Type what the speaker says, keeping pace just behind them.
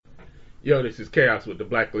Yo, this is Chaos with the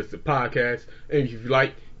Blacklisted Podcast. And if you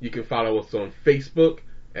like, you can follow us on Facebook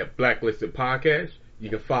at Blacklisted Podcast.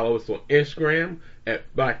 You can follow us on Instagram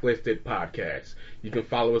at Blacklisted Podcast. You can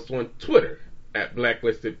follow us on Twitter at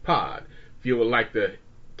Blacklisted Pod. If you would like to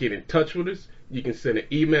get in touch with us, you can send an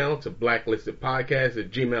email to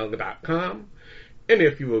blacklistedpodcast@gmail.com. And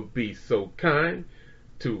if you would be so kind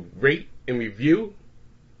to rate and review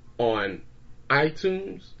on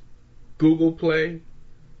iTunes, Google Play,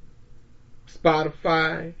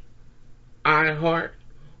 Spotify, iHeart,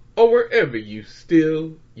 or wherever you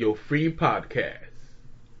steal your free podcasts.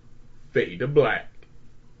 Fade to Black.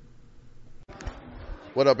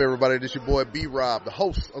 What up, everybody? This your boy B-Rob, the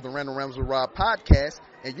host of the Random Rambles with Rob podcast,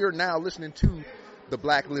 and you're now listening to the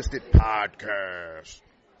Blacklisted Podcast.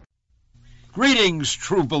 Greetings,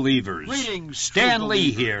 true believers. Greetings, Stan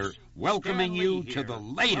Lee here, welcoming you to the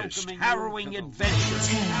latest harrowing adventure.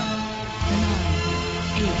 10,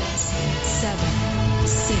 9, 8, 7,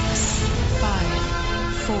 6,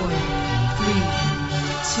 5, 4, 3, 2,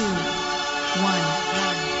 1.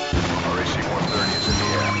 RAC-130 is in the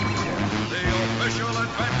air. The official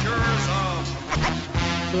adventures of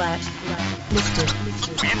Blacklisted.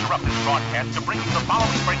 We interrupt this broadcast to bring you the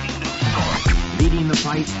following breaking news story. Leading the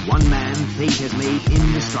fight, one man fate has made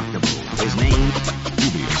indestructible. His name,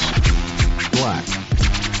 Dubious.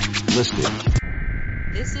 Blacklisted.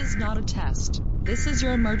 This is not a test. This is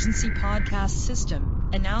your emergency podcast system,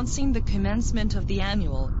 announcing the commencement of the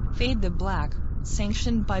annual Fade to Black,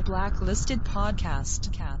 sanctioned by Blacklisted Podcast.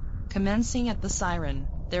 Commencing at the siren,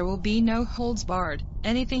 there will be no holds barred.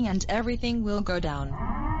 Anything and everything will go down.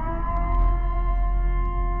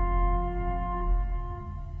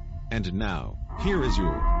 And now, here is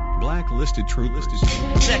your Blacklisted Troopers.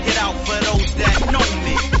 Check it out for those that know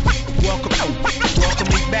me. Welcome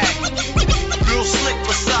me back. Real slick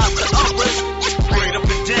besides the others. Straight up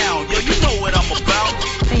and down, yo, you know what I'm about.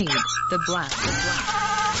 Fade the Black.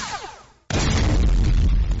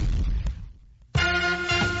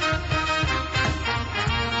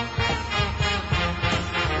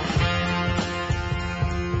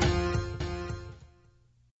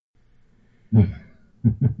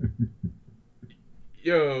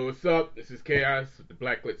 Yo, what's up? This is Chaos with the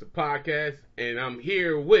Blacklisted Podcast, and I'm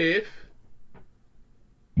here with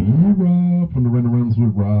B-Rob from the Random Rambles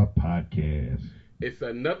with Rob podcast. It's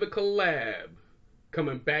another collab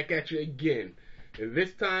coming back at you again. And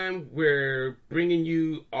this time we're bringing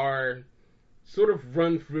you our sort of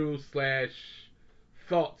run through /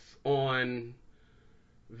 thoughts on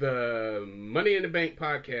the Money in the Bank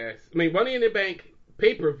podcast. Money in the Bank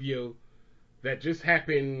pay-per-view that just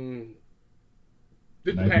happened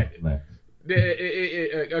a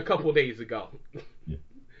couple days ago. Yeah.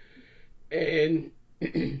 And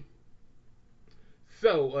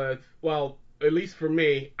so, well, at least for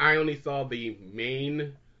me, I only saw the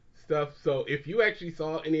main stuff. So if you actually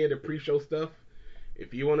saw any of the pre-show stuff,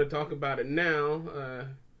 if you want to talk about it now,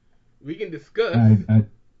 we can discuss.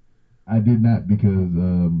 I did not, because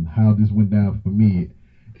how this went down for me,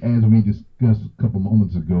 as we discussed a couple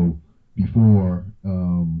moments ago before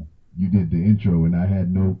you did the intro, and I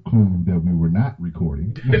had no clue that we were not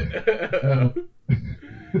recording.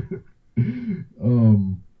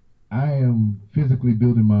 I am physically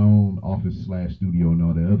building my own office / studio and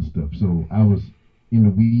all that other stuff. So I was in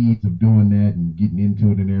the weeds of doing that and getting into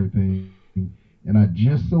it and everything. And I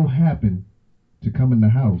just so happened to come in the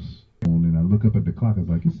house, and I look up at the clock. I was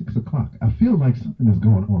like, it's 6 o'clock. I feel like something is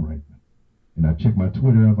going on right now. And I checked my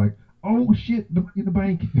Twitter. I was like, oh shit, the Money in the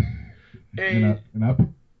Bank. And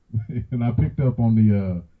I picked up on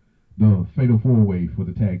the Fatal 4-Way for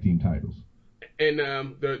the tag team titles. And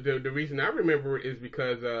the reason I remember it is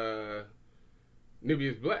because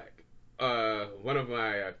Nubius Black, one of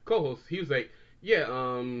my co-hosts, he was like, yeah,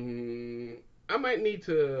 I might need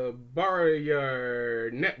to borrow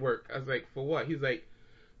your network. I was like, for what? He's like,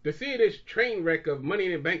 to see this train wreck of Money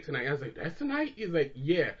in the Bank tonight. I was like, that's tonight? He's like,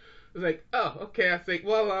 yeah. I was like, oh, okay. I was like,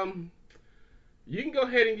 well, you can go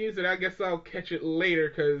ahead and use it. I guess I'll catch it later,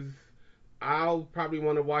 because I'll probably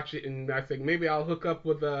want to watch it. And I said, maybe I'll hook up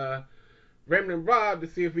with Remnant Rob to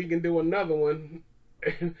see if we can do another one.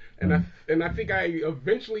 and I think I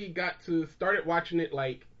eventually got to started watching it.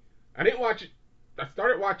 Like, I didn't watch it. I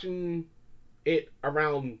started watching it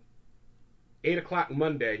around 8 o'clock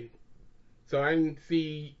Monday, so I didn't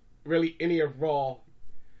see really any of Raw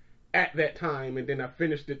at that time. And then I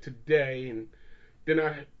finished it today, and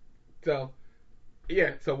then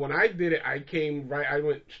so when I did it, I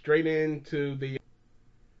went straight into the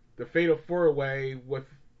Fatal 4-Way with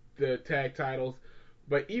the tag titles.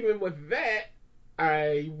 But even with that,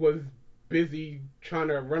 I was busy trying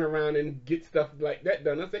to run around and get stuff like that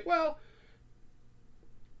done. I was like, well,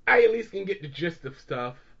 I at least can get the gist of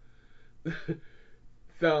stuff.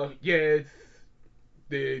 So yeah, it's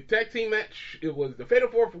the tag team match. It was the Fatal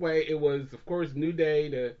 4-Way. It was, of course, New Day,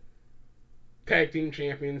 the tag team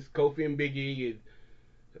champions, Kofi and Big E.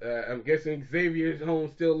 I'm guessing Xavier's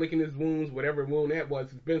home still licking his wounds, whatever wound that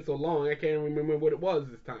was. It's been so long, I can't remember what it was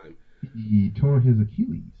this time. He tore his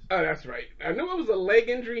Achilles. Oh, that's right. I knew it was a leg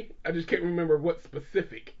injury. I just can't remember what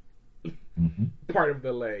specific part of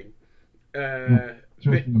the leg.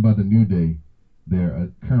 Interesting about the New Day, their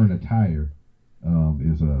current attire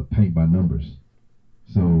is paint by numbers.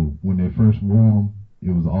 So when they first wore them,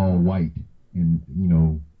 it was all white, and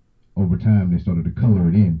over time they started to color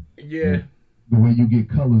it in. Yeah. And the way you get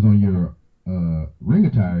colors on your ring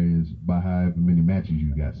attire is by however many matches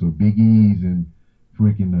you got. So Big E's and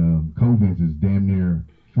freaking Kofi's is damn near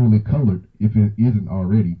fully colored if it isn't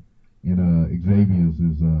already, and Xavier's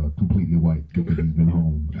is completely white because he's been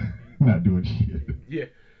home not doing shit. Yeah.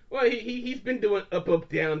 Well, he's been doing up,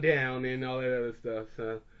 down, down, and all that other stuff.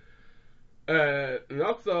 So, and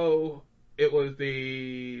also it was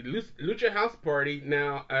the Lucha House Party.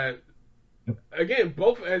 Now, again,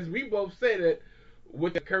 as we both said that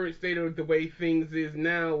with the current state of the way things is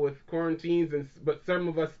now with quarantines, but some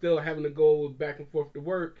of us still having to go back and forth to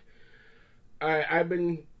work. I've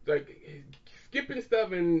been like skipping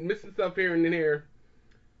stuff and missing stuff here and there.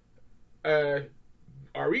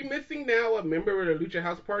 Are we missing now a member of the Lucha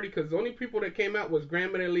House Party? Because the only people that came out was Gran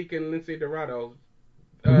Metalik and Lince Dorado.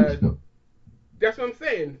 That's what I'm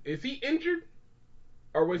saying. Is he injured?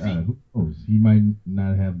 Or was he? Who knows? He might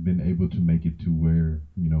not have been able to make it to where,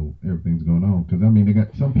 everything's going on. Because, they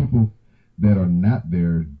got some people that are not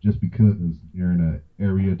there just because they're in an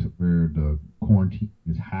area to where the quarantine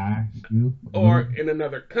is high still. Or in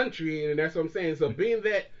another country, and that's what I'm saying. So being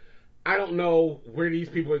that I don't know where these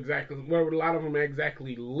people where a lot of them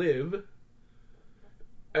exactly live.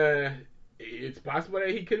 It's possible that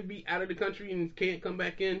he could be out of the country and can't come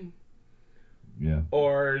back in. Yeah.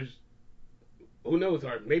 Or who knows?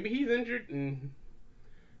 Or maybe he's injured, and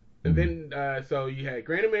then so you had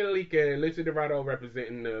Gran Metalik and Lince Dorado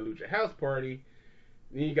representing the Lucha House Party.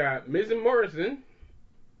 Then you got Miz and Morrison.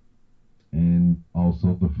 And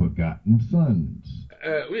also the Forgotten Sons.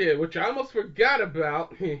 Yeah, which I almost forgot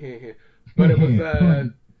about. But it was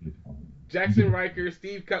Jackson Riker,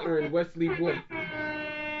 Steve Cutler, and Wesley Blake.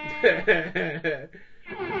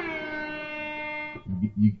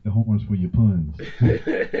 You get the horns for your puns.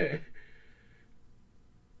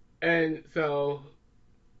 And so,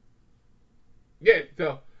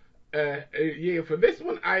 for this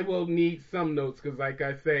one, I will need some notes because, like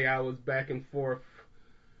I say, I was back and forth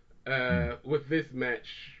with this match.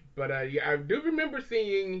 But I do remember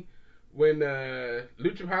seeing when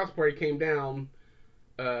Lucha House Party came down,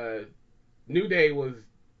 New Day was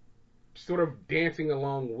sort of dancing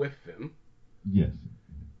along with them. Yes.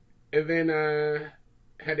 And then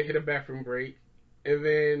had to hit a bathroom break. And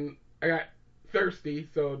then I got thirsty,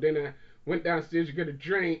 so then I went downstairs to get a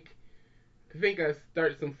drink. I think I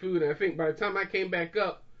started some food, and I think by the time I came back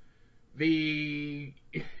up,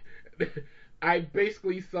 I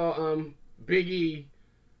basically saw Big E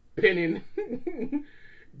pinning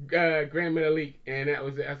Gran Metalik, and that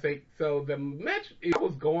was it. I say so. The match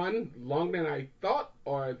was going longer than I thought,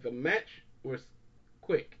 or the match was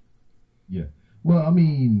quick. Yeah. Well,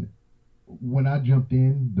 when I jumped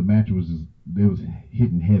in, the match was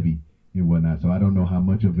hitting heavy and whatnot. So I don't know how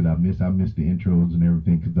much of it I missed. I missed the intros and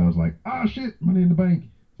everything because I was like, oh shit, Money in the Bank.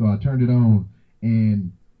 So I turned it on,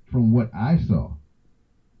 and from what I saw,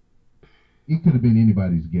 it could have been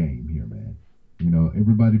anybody's game here, man.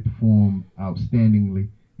 Everybody performed outstandingly,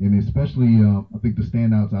 and especially I think the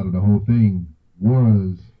standouts out of the whole thing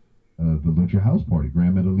was the Lucha House Party,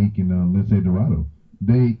 Gran Metalik and Lince Dorado.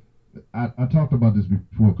 I talked about this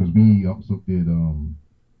before because we also did a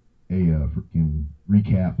freaking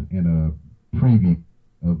recap and a preview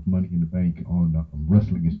of Money in the Bank on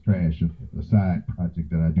Wrestling is Trash, a side project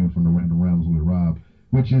that I do from the Random Rounds with Rob,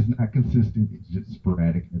 which is not consistent. It's just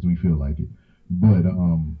sporadic as we feel like it. But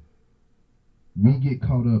we get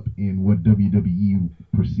caught up in what WWE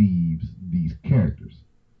perceives these characters.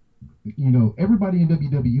 Everybody in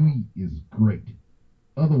WWE is great.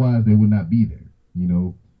 Otherwise, they would not be there.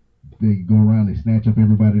 They go around and snatch up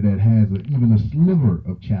everybody that has even a sliver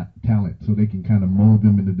of talent so they can kind of mold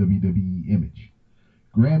them in the WWE image.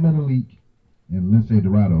 Gran Metalik and Lince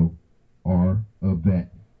Dorado are of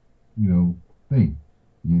that, thing.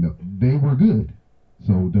 They were good,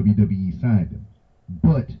 so WWE signed them.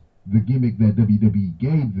 But the gimmick that WWE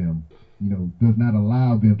gave them, does not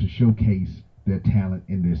allow them to showcase their talent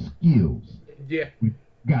and their skills. Yeah. We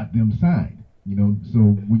got them signed. You know, so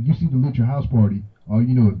when you see the Lucha House Party, all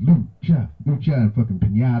you know is Lucha, and fucking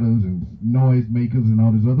pinatas and noise makers and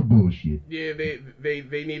all this other bullshit. Yeah,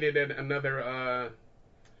 they needed another.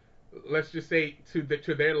 Let's just say to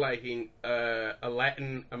their liking, a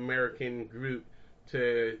Latin American group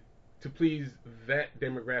to please that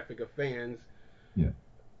demographic of fans. Yeah.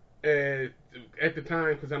 At the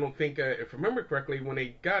time, because I don't think, if I remember correctly, when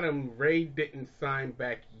they got him, Ray didn't sign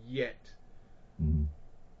back yet. Mm-hmm.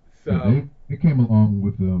 So yeah, they came along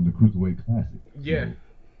with the Cruiserweight Classic. Yeah. So,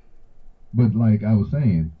 but like I was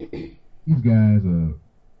saying, these guys are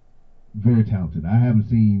very talented. I haven't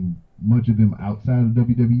seen much of them outside of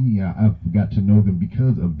WWE. I've got to know them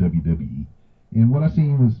because of WWE. And what I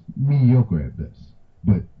seen was mediocre at best.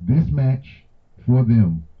 But this match for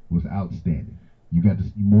them was outstanding. You got to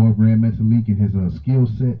see more of Grand Metalik and his skill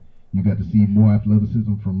set. You got to see more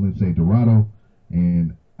athleticism from Lince Dorado.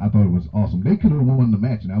 And I thought it was awesome. They could have won the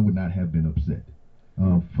match, and I would not have been upset.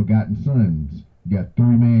 Forgotten Sons. You got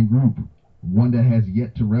three-man group. One that has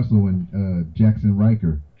yet to wrestle in Jackson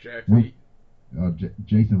Riker.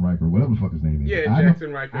 Jason Riker, whatever the fuck his name is. Yeah,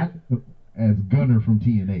 Jackson Riker. As Gunner from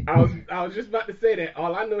TNA. I was just about to say that.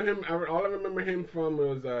 All I remember him from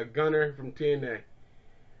was Gunner from TNA.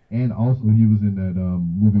 And also he was in that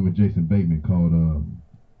movie with Jason Bateman called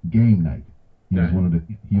Game Night. He was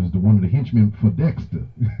one of the henchmen for Dexter.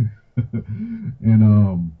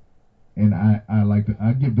 and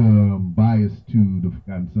I give the bias to the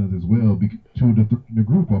Forgotten Sons as well, because two of the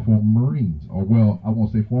group are former Marines, or well, I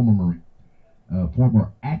won't say former Marines,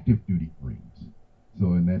 former active duty Marines.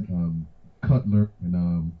 So in that Cutler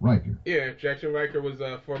and Riker. Yeah, Jackson Riker was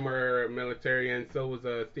a former military, and so was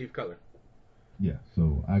Steve Cutler. Yeah,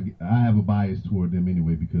 so I have a bias toward them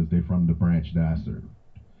anyway because they're from the branch that I served.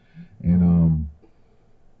 And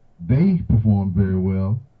they performed very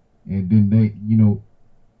well, and then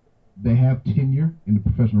they have tenure in the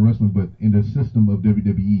professional wrestling, but in the system of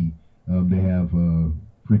WWE, they have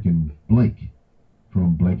freaking Blake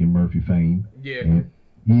from Blake and Murphy fame. Yeah. And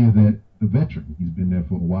he is the veteran. He's been there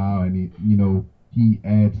for a while, and he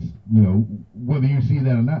adds, whether you see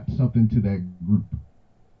that or not, something to that group.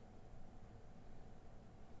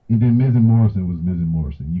 And then Miz and Morrison was Miz and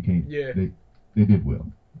Morrison. You can't. Yeah. They did well.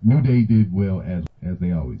 New Day did well as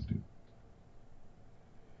they always do.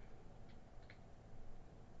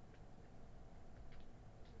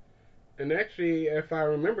 And actually, if I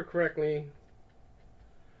remember correctly,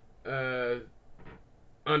 under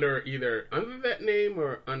that name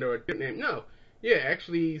or under a different name. No. Yeah,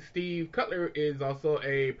 actually, Steve Cutler is also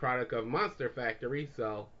a product of Monster Factory,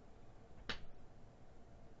 so.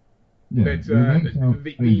 Yeah, it sounds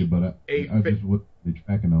crazy, but I just was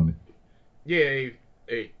tracking on it. Yeah,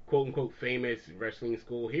 a quote-unquote famous wrestling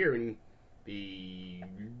school here in the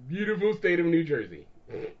beautiful state of New Jersey.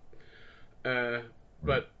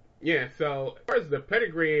 But, yeah, so as far as the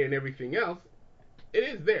pedigree and everything else, it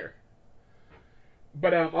is there.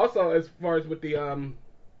 But also, as far as with the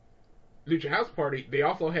Lucha House Party, they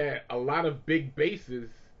also had a lot of big bases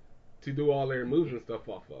to do all their moves and stuff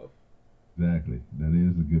off of. Exactly. That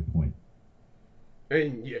is a good point.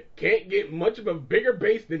 And you can't get much of a bigger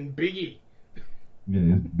base than Big E.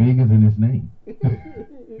 Yeah, it's big as in his name.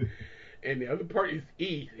 And the other part is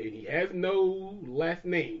E, and he has no last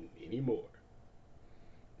name anymore.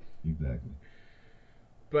 Exactly.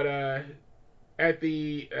 But at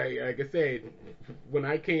the, like I said, when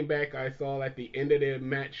I came back, I saw at the end of the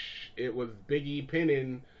match, it was Big E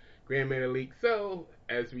pinning Grand Metalik. So,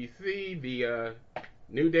 as we see, the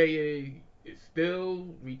New Day still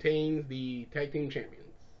retains the tag team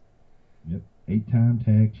champions. Yep, 8-time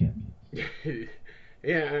tag champions.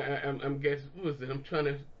 Yeah, I'm guessing, what was it? I'm trying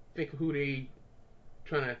to think of who they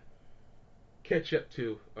trying to catch up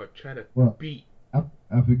to or try to beat. I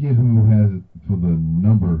forget who has it for the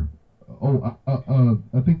number.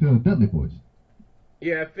 I think the Dudley Boys.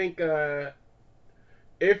 Yeah, I think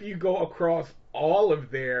if you go across all of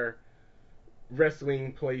their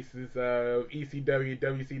wrestling places, ECW,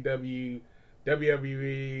 WCW,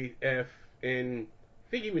 WWF, and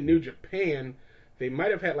I think even New Japan, they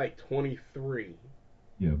might have had like 23.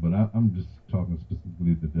 Yeah, but I'm just talking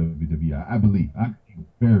specifically the WWE. I believe. I could be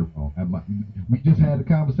very wrong. We just had a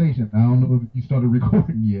conversation. I don't know if you started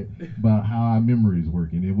recording yet about how our memory is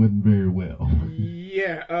working. It wasn't very well.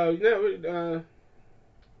 Yeah. No.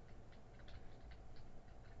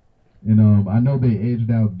 And I know they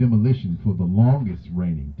edged out Demolition for the longest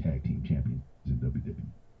reigning tag team champions in WWE.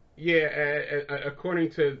 Yeah,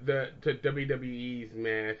 according to WWE's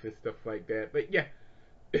math and stuff like that. But yeah,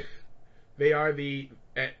 they are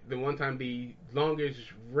at the one time the longest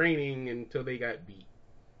reigning until they got beat.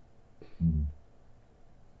 Mm-hmm.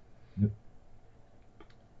 Yep.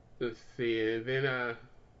 let's see, and then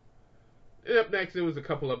and up next it was a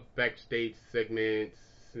couple of backstage segments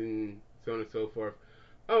and so on and so forth.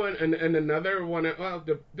 Oh, and another one. Well,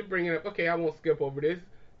 to bring it up, okay, I won't skip over this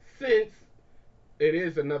since it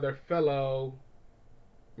is another fellow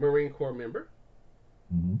Marine Corps member.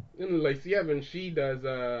 Mm-hmm. And Lacey Evans, she does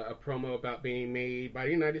a promo about being made by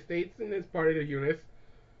the United States and is part of the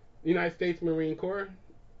United States Marine Corps.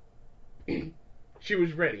 She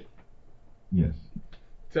was ready. Yes.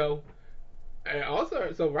 So,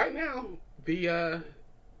 also, so right now, the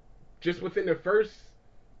just within the first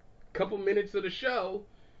couple minutes of the show,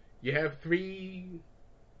 you have 3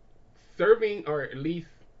 serving, or at least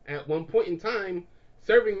at one point in time,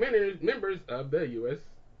 serving members of the U.S.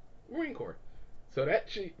 Marine Corps. So that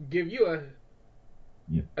should give you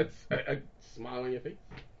a smile on your face.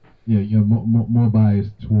 Yeah, more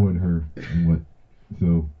biased toward her and what.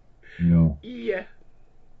 So, Yeah.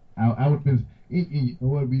 I would think, you know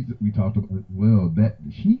what we talked about as well, that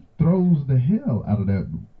she throws the hell out of that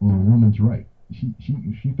woman's right. She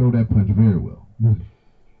throw that punch very well.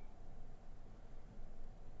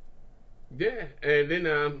 Yeah, and then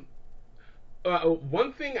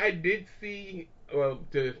one thing I did see,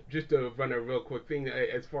 to run a real quick thing,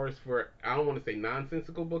 as far as for, I don't want to say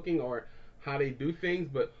nonsensical booking or how they do things,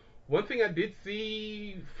 but one thing I did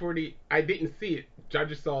see I didn't see it, I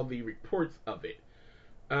just saw the reports of it.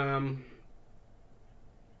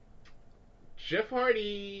 Jeff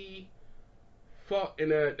Hardy fought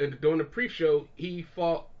during the pre-show. He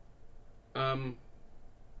fought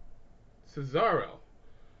Cesaro.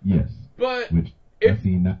 Yes. But which I've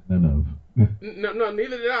seen none of. No,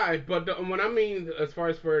 neither did I. But when I mean, as far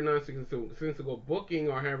as for nonsensical booking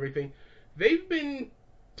or everything, they've been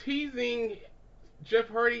teasing Jeff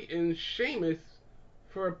Hardy and Sheamus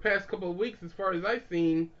for the past couple of weeks, as far as I've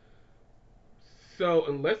seen. So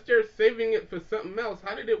unless they're saving it for something else,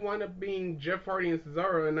 how did it wind up being Jeff Hardy and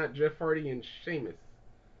Cesaro and not Jeff Hardy and Sheamus?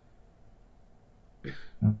 I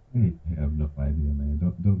have no idea, man.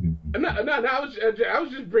 Don't give me. No. I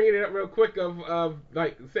was just bringing it up real quick of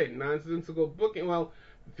like I said, nonsensical booking. Well,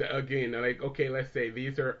 again, like, okay, let's say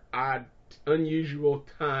these are odd, unusual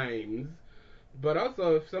times, but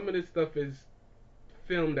also if some of this stuff is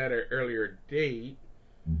filmed at an earlier date.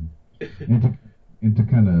 Mm-hmm. and to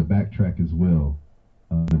kind of backtrack as well,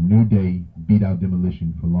 New Day beat out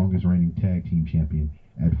Demolition for longest reigning tag team champion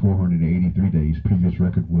at 483 days. Previous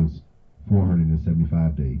record was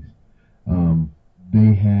 475 days.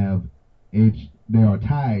 They are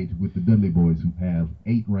tied with the Dudley Boys, who have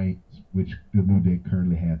 8 reigns, which the New Day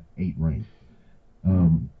currently have 8 reigns.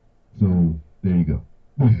 So there you go.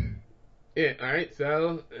 Yeah. All right.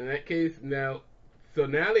 So in that case, now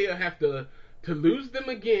they'll have to lose them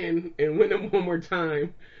again and win them one more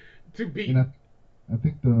time to beat. And I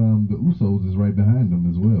think the Usos is right behind them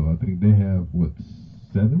as well. I think they have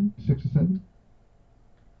 6 or 7.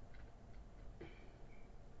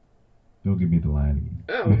 Don't give me the line again.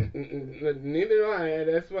 Oh, neither do I.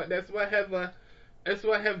 That's why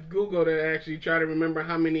I have Google to actually try to remember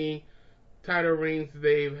how many title reigns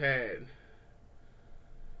they've had.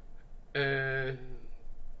 Oh,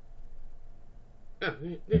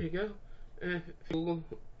 there you go. Google.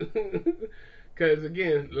 Because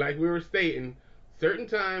again, like we were stating, certain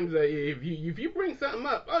times if you bring something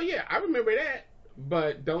up, oh yeah, I remember that,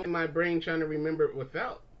 but don't my brain trying to remember it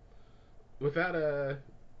without a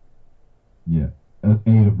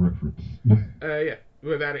aid of reference.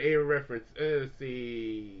 Without an aid of reference. Let's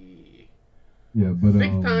see. Yeah, but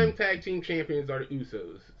 6-time tag team champions are the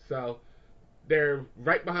Usos, so they're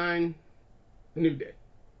right behind New Day.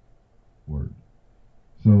 Word.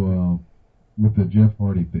 So with the Jeff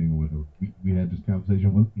Hardy thing, we had this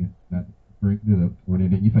conversation once again, not breaking it up or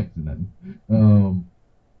it in your face or nothing.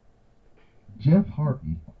 Jeff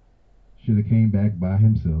Hardy should have came back by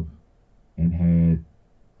himself and had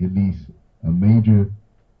at least a major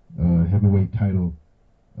heavyweight title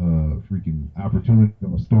freaking opportunity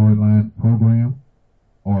or storyline program,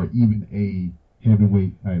 or even a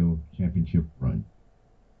heavyweight title championship run.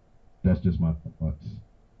 That's just my thoughts,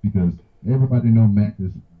 because everybody know Matt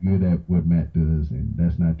is good at what Matt does, and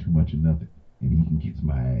that's not too much of nothing, and he can kiss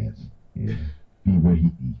my ass and be where he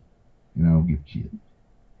be, and I don't give a shit.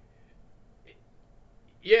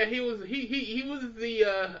 Yeah, he was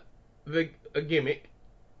a gimmick,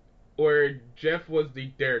 where Jeff was the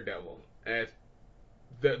daredevil, as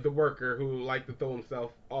the worker who liked to throw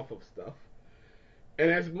himself off of stuff, and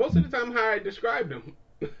that's most of the time how I described him.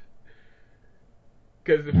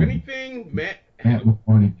 Because if anything, Matt was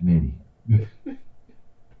Arnie Jannetty.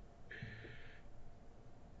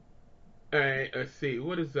 Alright, let's see.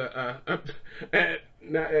 What is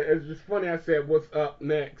Now it's just funny. I said, "What's up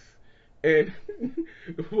next?" And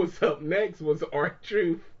what's up next was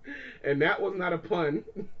R-Truth, and that was not a pun.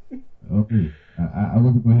 Okay, I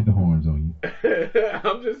wasn't gonna hit the horns on you.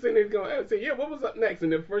 I'm just sitting there going, I say, yeah, what was up next?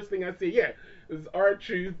 And the first thing I said, yeah, it was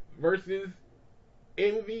R-Truth versus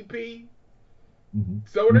MVP. Mm-hmm.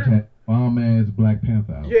 Soder. Which had bomb ass Black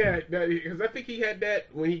Panther outfit. Yeah, because I think he had that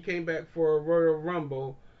when he came back for Royal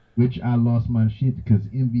Rumble. Which I lost my shit because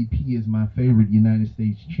MVP is my favorite United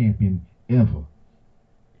States champion ever.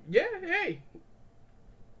 Yeah, hey.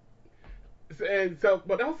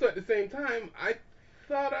 But also at the same time, I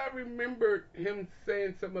thought I remembered him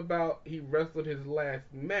saying something about he wrestled his last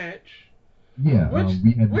match. Yeah,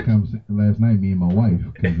 we had this conversation last night, me and my wife,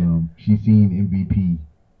 because she seen MVP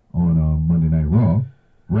on Monday Night Raw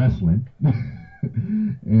wrestling,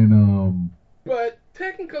 and but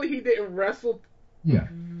technically he didn't wrestle. Yeah.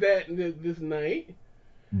 This night.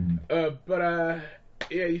 Mm-hmm.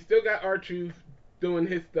 Yeah, you still got R-Truth doing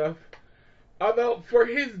his stuff. Although for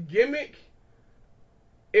his gimmick,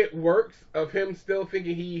 it works of him still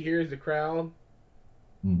thinking he hears the crowd.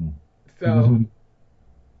 Mm-hmm.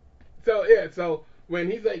 So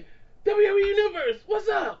when he's like, WWE Universe, what's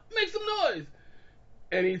up? Make some noise.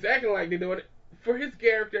 And he's acting like they're doing it. For his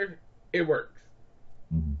character, it works.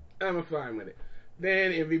 Mm-hmm. I'm fine with it.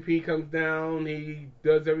 Then MVP comes down, he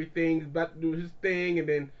does everything, he's about to do his thing, and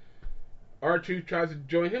then R-Truth tries to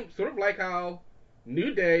join him, sort of like how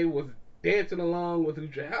New Day was dancing along with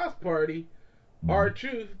Lucha House Party. Mm-hmm.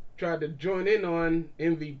 R-Truth tried to join in on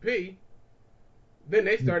MVP. Then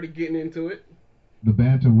they started getting into it. The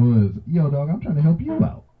banter was, yo, dog, I'm trying to help you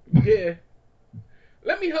out. Yeah.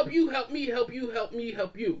 Let me help you, help me, help you, help me,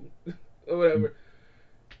 help you. Or whatever.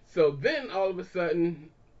 So then, all of a sudden,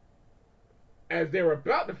 as they were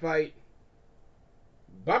about to fight,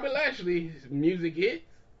 Bobby Lashley's music hits.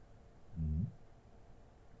 Mm-hmm.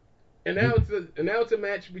 And now it's a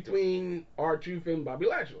match between R-Truth and Bobby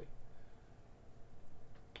Lashley.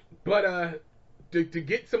 But to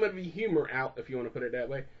get some of the humor out, if you want to put it that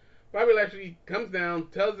way, Bobby Lashley comes down,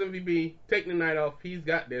 tells MVP, take the night off, he's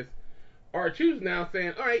got this. R-Truth's now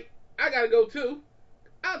saying, all right, I gotta go too.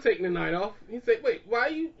 I'll take the night off. He said, wait, why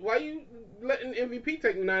you letting MVP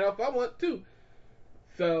take the night off? I want to.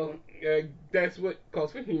 So that's what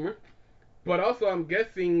calls for humor. But also, I'm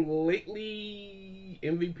guessing lately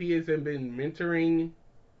MVP has been mentoring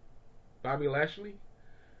Bobby Lashley.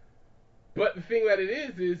 But the thing about it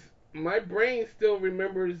is my brain still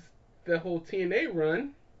remembers the whole TNA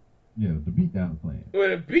run. Yeah, the Beatdown Clan. Well,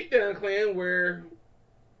 the Beatdown Clan, where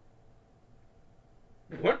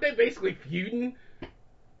weren't they basically feuding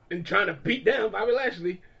and trying to beat down Bobby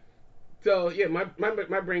Lashley? So yeah, my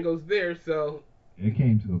brain goes there. So it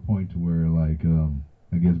came to a point to where, like,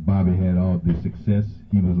 I guess Bobby had all this success.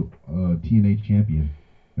 He was TNA champion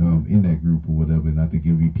in that group or whatever, and I think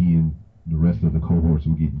MVP and the rest of the cohorts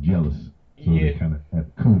were getting jealous, so they kind of had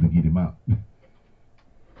a coup to get him out.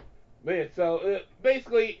 Man, so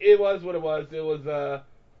basically it was what it was. It was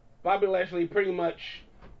Bobby Lashley pretty much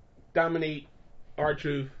dominate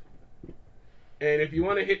R-Truth, and if you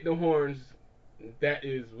want to hit the horns, that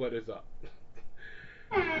is what is up.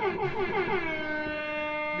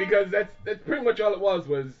 Because that's pretty much all it was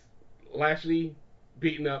Lashley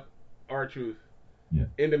beating up R-Truth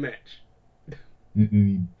in the match.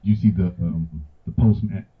 And you see the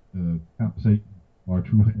post-match conversation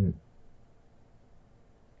R-Truth had?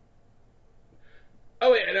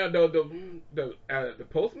 Oh wait, the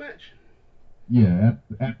post-match? Yeah,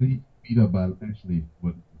 after he beat up by Lashley,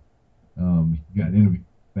 but he got interviewed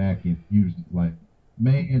back and he was like,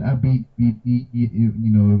 man, I beat you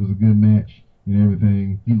know, it was a good match and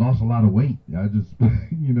everything. He lost a lot of weight. I just,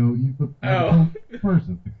 you know, you look like a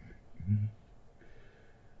person.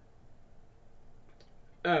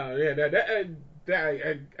 Oh yeah,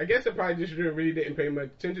 I guess I probably just really didn't pay much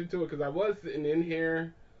attention to it because I was sitting in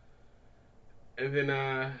here, and then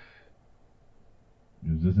it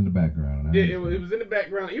was just in the background. Yeah, it was in the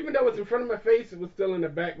background. Even though it's in front of my face, it was still in the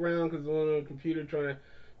background because I was on the computer trying to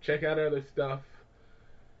check out other stuff.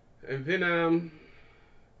 And then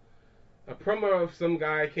a promo of some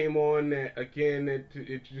guy came on that again it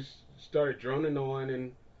just started droning on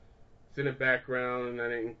and it's in the background and I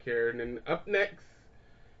didn't care. And then up next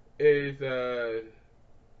is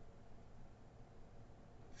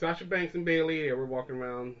Sasha Banks and Bayley. They were walking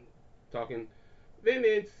around talking. Then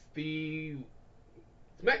it's the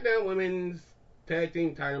SmackDown Women's Tag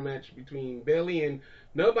Team title match between Bayley and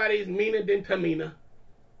nobody's meaner than Tamina.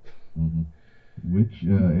 Mm-hmm. Which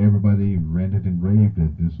everybody ranted and raved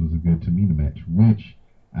that this was a good Tamina match. Which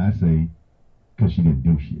I say, because she didn't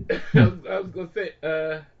do shit. I was gonna say,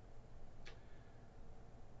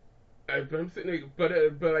 But I'm sitting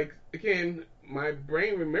there, but like again, my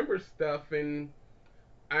brain remembers stuff, and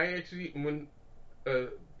I actually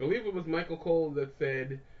believe it was Michael Cole that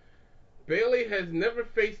said Bayley has never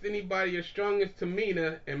faced anybody as strong as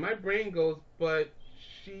Tamina, and my brain goes, but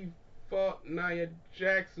she fought Nia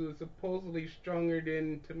Jax, who is supposedly stronger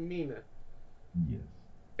than Tamina. Yes.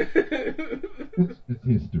 It's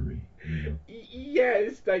history. You know? Yeah,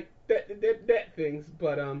 it's like that things,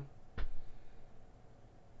 but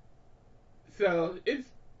so it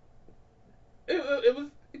was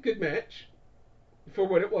a good match for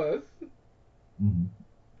what it was. Mm-hmm.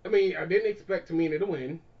 I mean, I didn't expect Tamina to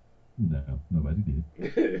win. No, nobody did.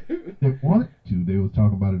 They wanted to. They was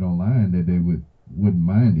talking about it online that they wouldn't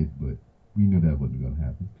mind it, but we knew that wasn't going to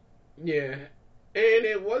happen. Yeah, and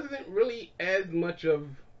it wasn't really as much of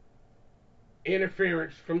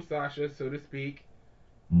interference from Sasha, so to speak.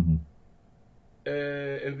 Mm-hmm.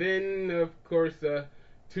 And then, of course, to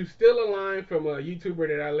steal a line from a YouTuber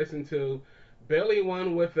that I listen to, Bayley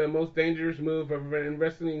won with the most dangerous move in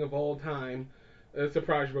wrestling of all time, a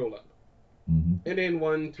surprise roll-up. Mm-hmm. And then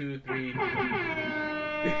 1, 2, 3. You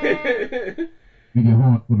get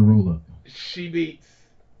horn for the roll-up. She beats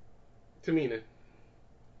Tamina.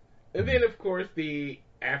 And then, of course, the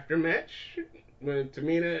aftermatch, when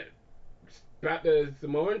Tamina about the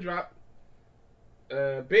Samoan drop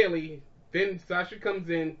Bayley, then Sasha comes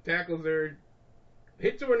in, tackles her,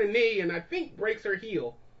 hits her in the knee, and I think breaks her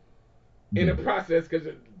heel in the process, because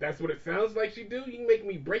that's what it sounds like she do. You can make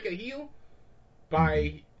me break a heel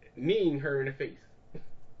by kneeing her in the face.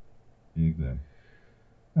 Exactly.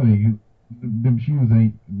 I mean, them shoes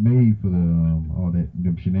ain't made for the all that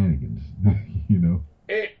them shenanigans, you know.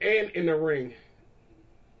 And in the ring.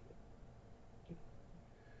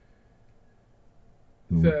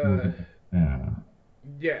 So,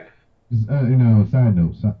 yeah. You know, side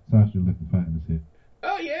note, Sasha looking fine as hell.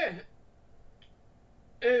 Oh yeah.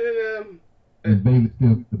 And Bayley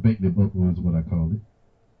still the Bailey buckle is what I call it.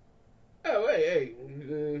 Oh hey.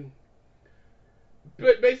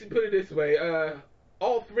 But basically, put it this way: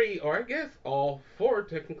 all three, or I guess all four,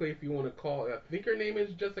 technically, if you want to call it. I think her name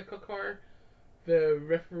is Jessica Carr, the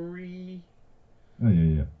referee. Oh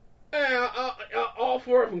yeah. All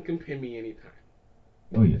four of them can pin me anytime.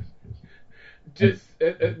 Oh yes. Just,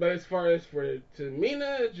 but as far as for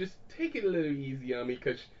Tamina, just take it a little easy on me,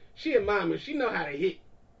 cause she a mama, she know how to hit.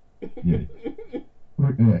 Yeah.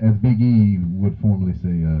 As Big E would formally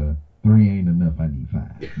say, 3 ain't enough, I need 5.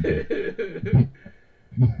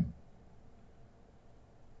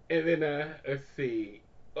 And then let's see.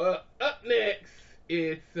 Up next,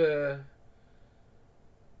 it's the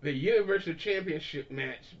Universal Championship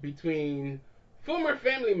match between former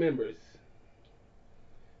family members.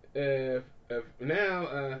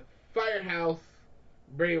 Now, Firehouse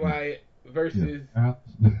Bray Wyatt versus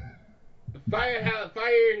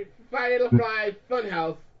Firefly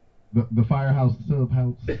Funhouse. The Firehouse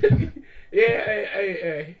Subhouse. Yeah,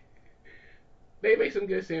 hey. They make some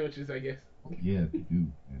good sandwiches, I guess. Yeah, they do.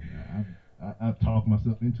 And I talked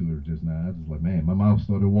myself into it just now. I was just like, man, my mouth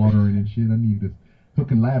started watering and shit. I need this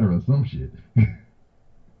hook and ladder or some shit.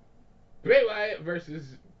 Bray Wyatt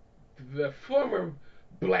versus the former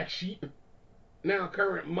Black Sheep, now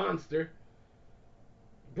current monster,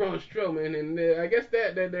 Braun Strowman, and I guess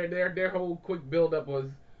that their whole quick build up was,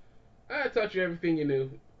 I taught you everything you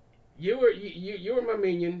knew. You were my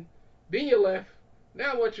minion, then you left.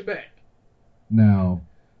 Now I want you back. Now,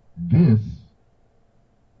 this,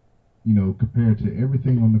 you know, compared to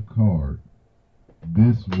everything on the card,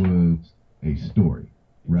 this was a story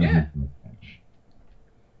rather than a match,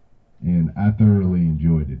 and I thoroughly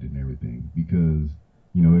enjoyed it and everything because,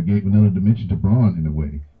 you know, it gave another dimension to Braun in a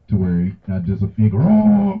way, to where he's not just a big,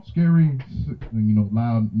 scary, you know,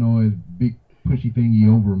 loud noise, big pushy thingy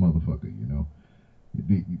over a motherfucker, you know.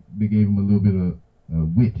 They gave him a little bit of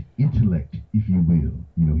wit, intellect, if you will.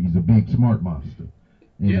 You know, he's a big, smart monster.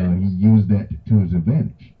 And he used that to his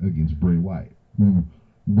advantage against Bray Wyatt, who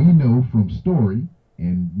we know from story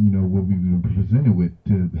and, you know, what we've been presented with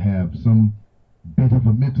to have some bit of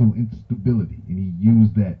a mental instability, and he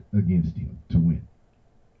used that against him to win.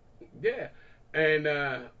 Yeah, and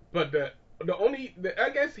but I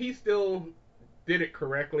guess he still did it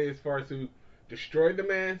correctly as far as to destroy the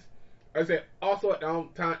mask. I said also at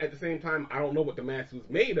the same time, I don't know what the mask was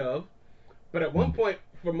made of, but at one point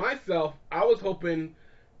for myself, I was hoping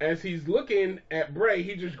as he's looking at Bray,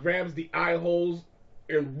 he just grabs the eye holes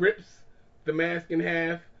and rips the mask in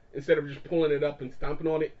half instead of just pulling it up and stomping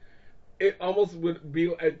on it. It almost would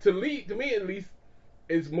be to me at least.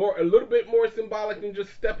 Is a little bit more symbolic than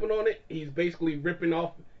just stepping on it. He's basically ripping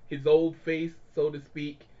off his old face, so to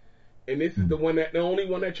speak, and this is the only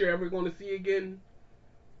one that you're ever going to see again.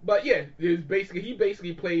 But yeah, he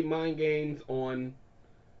basically played mind games on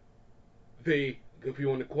the, if you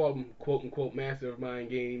want to call them quote unquote master of mind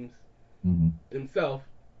games himself.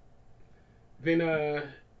 Then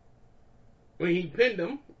when he pinned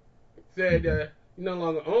him, said he no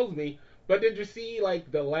longer owns me. But did you see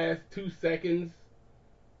like the last 2 seconds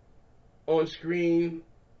on screen?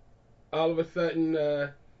 All of a sudden,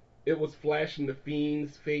 it was flashing the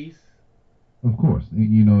Fiend's face. Of course,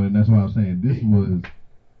 and that's why I'm saying this was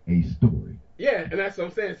a story. Yeah, and that's what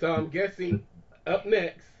I'm saying. So I'm guessing up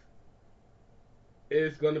next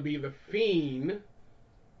is going to be the Fiend.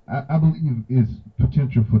 I believe it's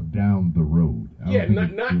potential for down the road. Yeah,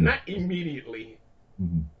 not immediately.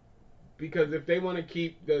 Mm-hmm. Because if they want to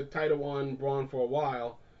keep the title on Braun for a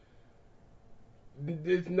while,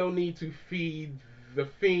 there's no need to feed the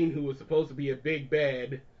Fiend, who was supposed to be a big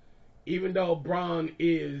bad, even though Braun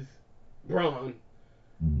is Braun.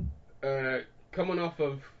 Coming off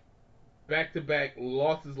of back-to-back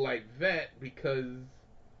losses like that, because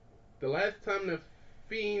the last time the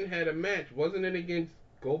Fiend had a match, wasn't it against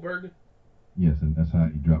Goldberg? Yes, and that's how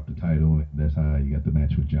he dropped the title, and that's how you got the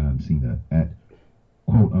match with John Cena at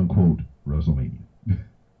quote-unquote WrestleMania.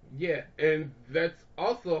 Yeah, and that's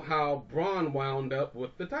also how Braun wound up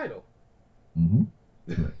with the title. Mm-hmm.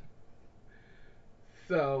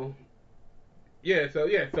 So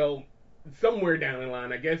somewhere down the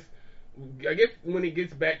line, I guess when it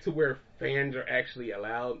gets back to where fans are actually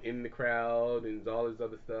allowed in the crowd and all this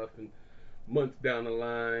other stuff, and months down the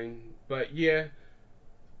line. But yeah,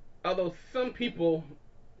 although some people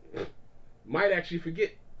might actually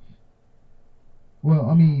forget. Well,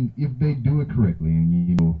 I mean, if they do it correctly,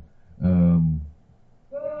 and they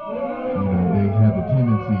have a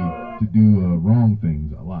tendency to do wrong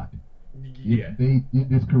things a lot. Yeah. If they did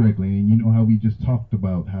this correctly, and you know how we just talked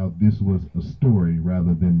about how this was a story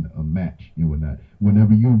rather than a match and whatnot.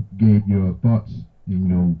 Whenever you gave your thoughts,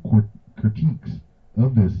 critiques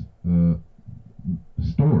of this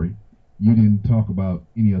story, you didn't talk about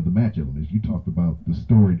any of the match elements. You talked about the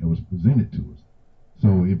story that was presented to us.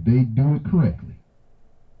 So if they do it correctly,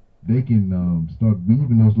 they can start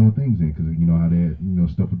weaving those little things in, because you know how they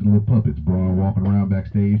stuff with the little puppets. Braun walking around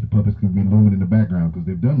backstage, the puppets can be looming in the background because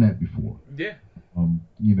they've done that before. Yeah.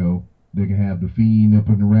 They can have the Fiend up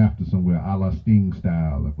in the rafter somewhere, a la Sting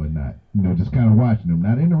style and whatnot. Just kind of watching them,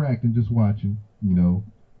 not interacting, just watching.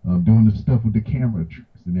 Doing the stuff with the camera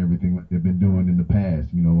tricks and everything like they've been doing in the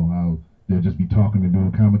past. How they'll just be talking and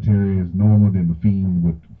doing commentary as normal, then the Fiend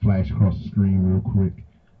would flash across the screen real quick.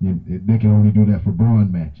 They can only do that for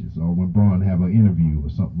Braun matches, or when Braun have an interview or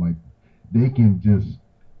something like that. They can just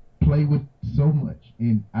play with so much.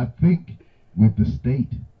 And I think with the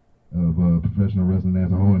state of professional wrestling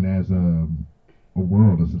as a whole, and as a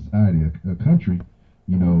world, a society, a country,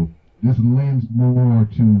 this lends more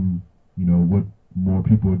to, what more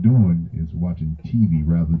people are doing is watching TV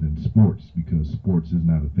rather than sports, because sports is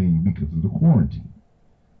not a thing because of the quarantine.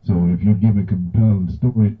 So if you're giving compelling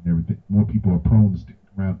story and everything, more people are prone to stick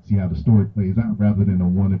around to see how the story plays out rather than a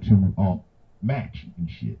 1 or 2 off match and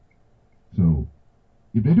shit. So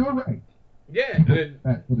if they do it right,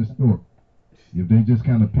 back for the story. If they just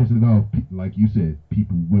kind of piss it off, like you said,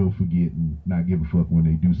 people will forget and not give a fuck when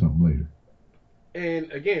they do something later.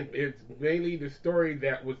 And again, it's mainly the story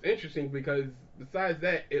that was interesting, because besides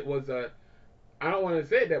that, it was I don't want to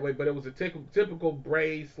say it that way, but it was a typical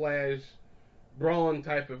Bray / Braun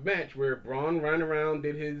type of match, where Braun ran around,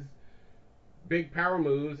 did his big power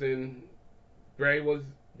moves, and Bray was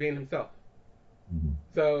being himself. Mm-hmm.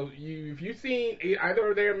 So if you've seen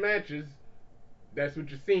either of their matches, that's what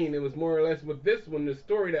you're seeing. It was more or less with this one, the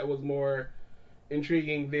story that was more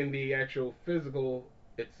intriguing than the actual physical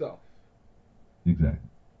itself. Exactly.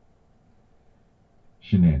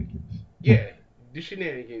 Shenanigans. Yeah, the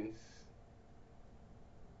shenanigans.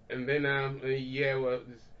 And then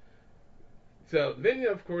so then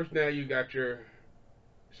of course now you got your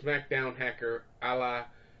SmackDown hacker a la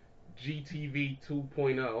GTV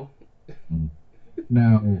 2.0.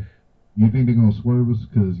 Now, you think they're going to swerve us?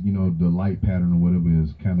 Because, the light pattern or whatever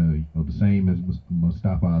is kind of the same as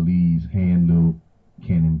Mustafa Ali's hand little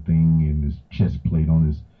cannon thing and his chest plate on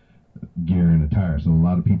his gear and attire. So a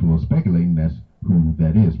lot of people are speculating that's who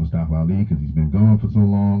that is, Mustafa Ali, because he's been gone for so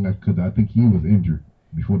long. Because I think he was injured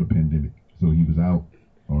before the pandemic. So he was out,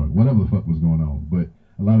 or whatever the fuck was going on. But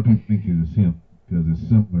a lot of people think it's him, because it's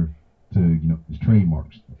similar to, his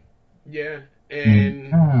trademarks. Yeah, and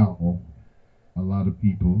now a lot of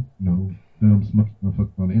people, dumb smucky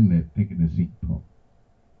motherfuckers on the internet thinking it's CM Punk.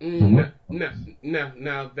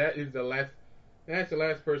 No, that is the last. That's the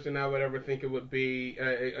last person I would ever think it would be.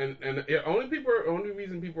 And the only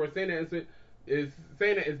reason people are saying that is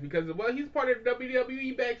because, well, he's part of the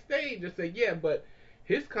WWE backstage. Just say, yeah, but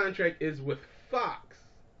his contract is with Fox.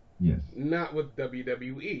 Yes. Not with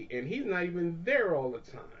WWE, and he's not even there all the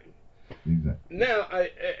time. Exactly. Now,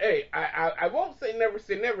 I won't say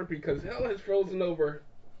never because hell has frozen over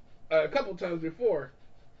a couple times before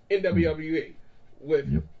in WWE with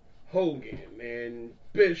Hogan and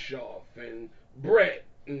Bischoff and Brett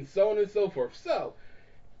and so on and so forth. So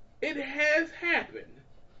it has happened,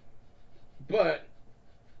 but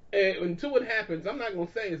until it happens, I'm not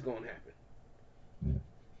gonna say it's gonna happen.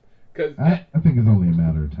 Because I think it's only a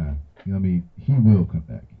matter of time. You know what I mean? He will come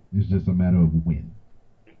back. It's just a matter of when.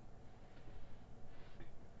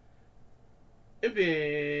 And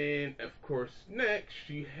then, of course, next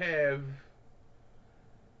you have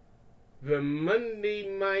the Monday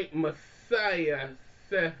Night Messiah,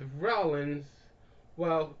 Seth Rollins.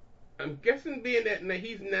 Well, I'm guessing being that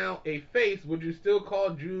he's now a face, would you still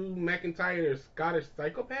call Drew McIntyre a Scottish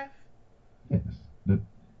psychopath? Yes.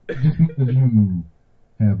 Just because you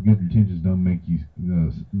have good intentions don't make you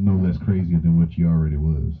no less crazier than what you already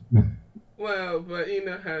was. Well, but you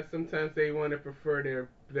know how sometimes they want to prefer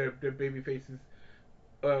their baby faces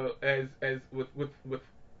as with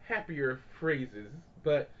happier phrases,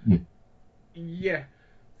 but yeah.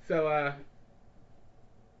 So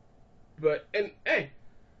but and hey,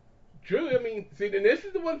 Drew. I mean, see, then this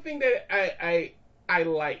is the one thing that I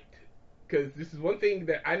liked, because this is one thing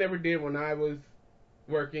that I never did when I was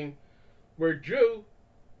working, where Drew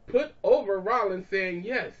put over Rollins, saying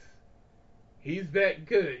yes, he's that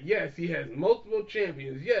good. Yes, he has multiple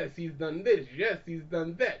champions. Yes, he's done this. Yes, he's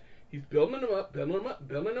done that. He's building them up, building them up,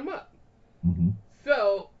 building them up. Mm-hmm.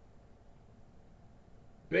 So,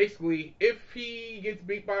 basically, if he gets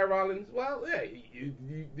beat by Rollins, well, yeah,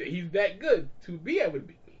 he's that good to be able to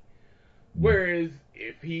beat me. Whereas,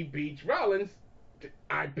 if he beats Rollins,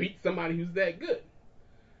 I beat somebody who's that good.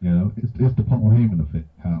 You know, it's the Paul Heyman effect.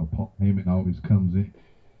 How Paul Heyman always comes in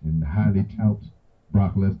and highly touts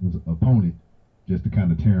Brock Lesnar's opponent just to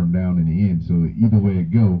kind of tear him down in the end. So either way it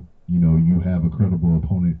go, you know, you have a credible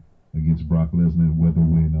opponent against Brock Lesnar, whether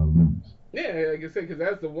win or lose. Yeah, like I said, because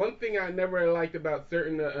that's the one thing I never liked about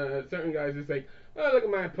certain guys. It's like, oh, look at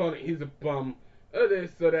my opponent, he's a bum, oh,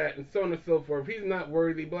 this, so that, and so on and so forth. He's not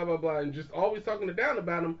worthy, blah, blah, blah, and just always talking down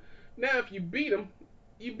about him. Now, if you beat him,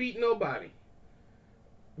 you beat nobody.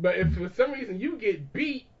 But if for some reason you get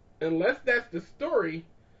beat, unless that's the story,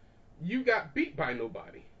 you got beat by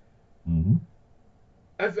nobody. Mm-hmm.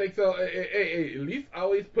 I was like, so at least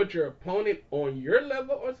always put your opponent on your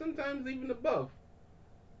level, or sometimes even above.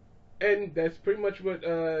 And that's pretty much what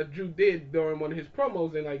Drew did during one of his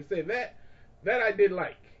promos, and like I said, that I did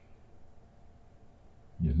like.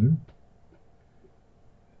 Yes, sir.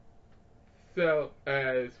 So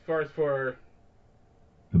as far as for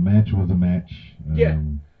the match was a match. Yeah.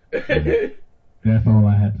 That's all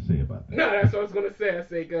I had to say about that. No, that's what I was gonna say. I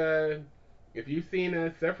say, if you've seen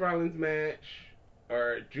a Seth Rollins match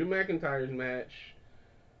or Drew McIntyre's match,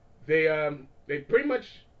 they pretty much,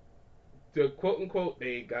 to quote unquote,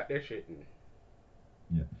 they got their shit in.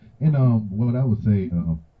 Yeah, and what I would say,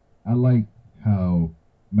 I like how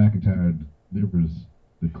McIntyre delivers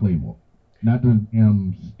the Claymore, not the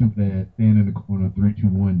stupid ass stand in the corner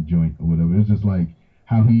 3-2-1 joint or whatever. It's just like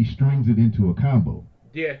how he strings it into a combo.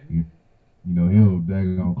 Yeah. You know, he'll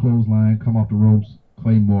daggone clothesline, come off the ropes,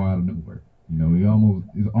 Claymore out of nowhere. You know,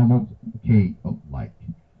 he is almost KO-like.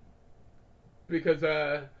 Because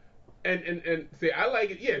and see, I like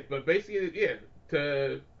it, yeah, but basically, yeah,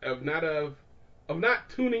 of not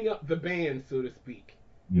tuning up the band, so to speak.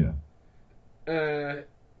 Yeah.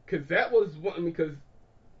 Because that was one. Because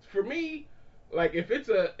for me, like if it's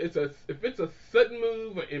a sudden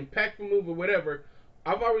move, or impactful move, or whatever,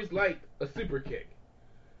 I've always liked a super kick.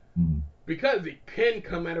 Mm-hmm. Because it can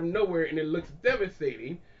come out of nowhere and it looks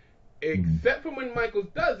devastating, except for when Michaels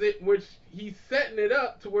does it, which he's setting it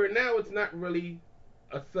up to where now it's not really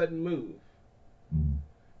a sudden move. And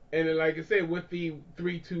then, like I said, with the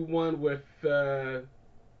 3-2-1 with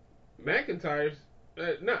McIntyre's,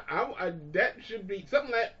 that should be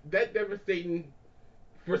something that devastating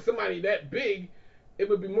for somebody that big. It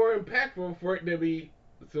would be more impactful for it to be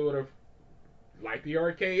sort of like the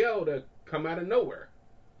RKO to come out of nowhere.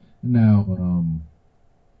 Now,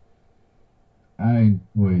 I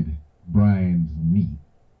enjoyed Bryan's knee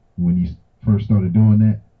when he first started doing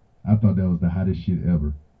that. I thought that was the hottest shit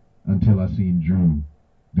ever until I seen Drew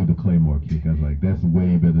do the Claymore kick. I was like, that's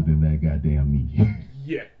way better than that goddamn knee.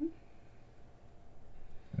 Yeah.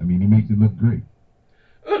 I mean, he makes it look great.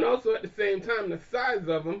 And also at the same time, the size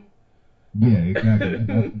of him, Yeah, exactly.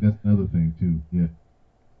 That's another thing too. Yeah.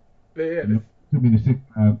 Yeah, You know, too many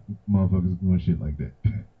 6'5" motherfuckers doing shit like that.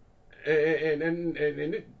 and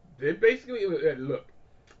it basically look.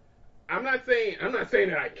 I'm not saying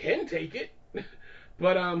that I can take it,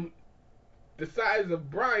 but the size of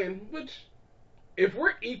Brian, which if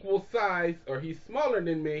we're equal size or he's smaller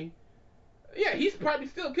than me, yeah, he's probably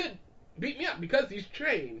still could beat me up because he's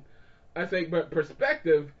trained. I say, but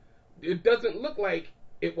perspective, it doesn't look like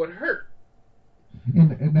it would hurt.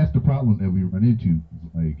 And that's the problem that we run into.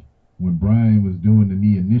 Like when Brian was doing to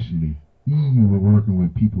me initially, you were working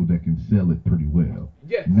with people that can sell it pretty well.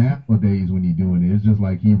 Yes. Nowadays, when he's doing it, it's just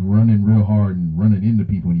like he's running real hard and running into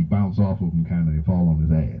people, and he bounce off of them kind of and fall on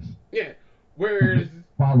his ass. Yeah. Whereas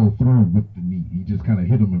follow through with the knee, he just kind of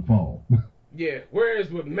hit him and fall. Yeah.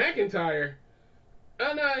 Whereas with McIntyre,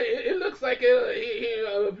 no, it looks like he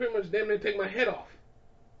pretty much damn near take my head off.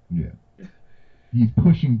 Yeah. He's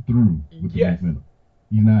pushing through with the momentum.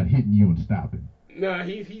 He's not hitting you and stopping. No,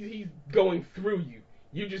 he's going through you.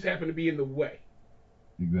 You just happen to be in the way.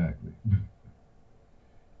 Exactly.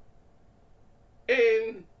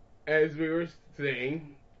 And as we were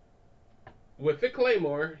saying, with the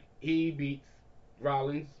Claymore, he beats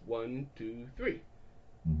Rollins 1, 2, 3.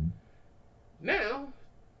 Mm-hmm. Now,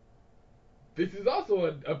 this is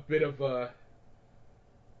also a bit of a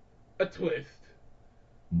twist,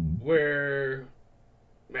 where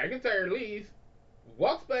McIntyre leaves,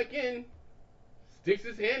 walks back in, sticks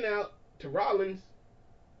his hand out to Rollins.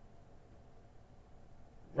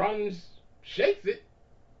 Rollins shakes it,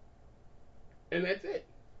 and that's it.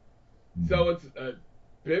 So it's a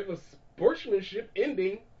bit of a sportsmanship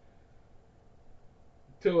ending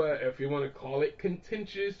to if you want to call it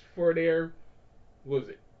contentious for their, what was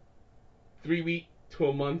it, 3 week to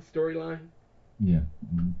a month storyline? Yeah.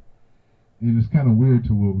 Mm-hmm. And it's kind of weird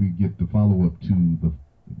to where we get the follow up to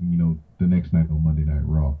the next night on Monday Night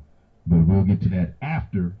Raw. But we'll get to that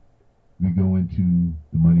after we go into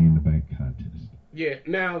the Money in the Bank contest. Yeah.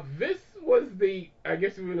 Now this was I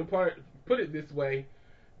guess we're going to put it this way,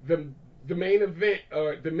 the main event,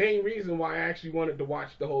 or the main reason why I actually wanted to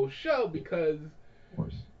watch the whole show, because of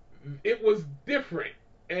course it was different.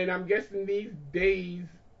 And I'm guessing these days,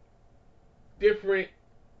 different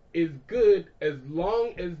is good as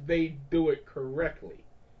long as they do it correctly.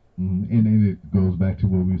 Mm-hmm. And it goes back to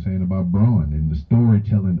what we were saying about Braun and the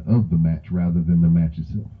storytelling of the match rather than the match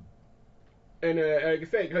itself. And like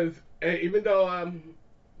I say, because even though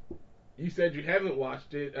you said you haven't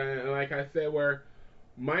watched it, like I said, where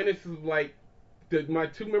minus like my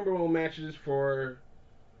two memorable matches for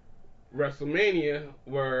WrestleMania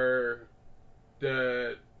were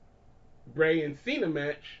the Bray and Cena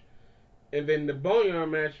match, and then the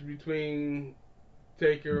Boneyard match between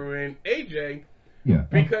Taker and AJ. Yeah.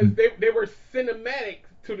 Because they were cinematic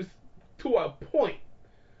to a point.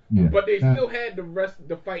 Yeah. But they still had the rest of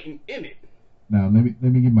the fighting in it. Now let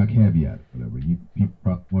me give my caveat. Whatever. People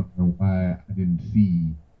probably wonder why I didn't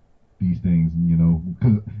see these things,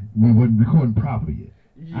 because we wasn't recording properly yet.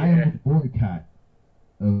 Yeah. I am a boycott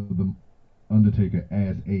of the Undertaker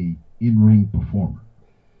as a in-ring performer.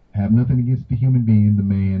 Have nothing against the human being, the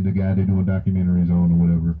man, the guy they're doing documentaries on or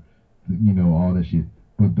whatever, all that shit.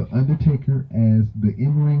 But the Undertaker as the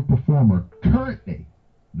in-ring performer, current day,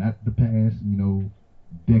 not the past,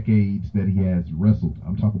 decades that he has wrestled.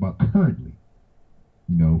 I'm talking about currently.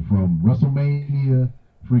 From WrestleMania,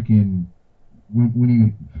 freaking when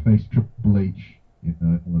he faced Triple H in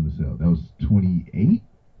Hell in a Cell. That was 28,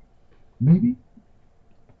 maybe.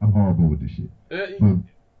 I'm horrible with this shit. But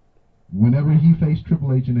whenever he faced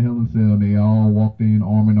Triple H in the Hell in a Cell, they all walked in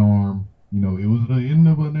arm in arm. It was the end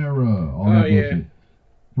of an era. All that bullshit.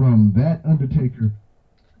 From that Undertaker,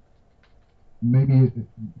 maybe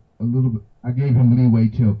a little bit. I gave him leeway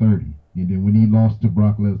till 30, and then when he lost to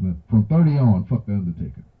Brock Lesnar, from 30 on, fuck the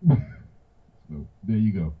Undertaker. So there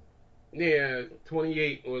you go. Yeah,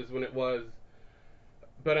 28 was when it was.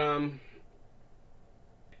 But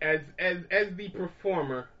as the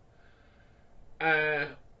performer,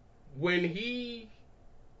 when he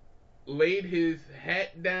laid his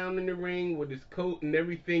hat down in the ring with his coat and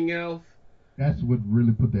everything else, that's what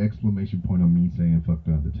really put the exclamation point on me saying fuck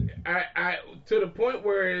the Undertaker. I to the point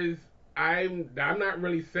where I'm not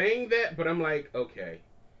really saying that, but I'm like, okay.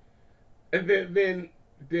 And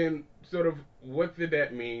then sort of what did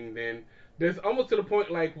that mean? Then there's almost to the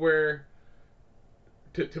point like where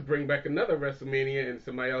to bring back another WrestleMania and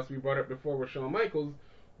somebody else we brought up before with Shawn Michaels,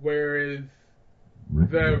 whereas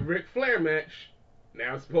the Ric Flair match,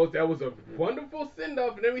 now suppose that was a wonderful send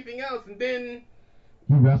off and everything else, and then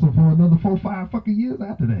he wrestled for another 4-5 fucking years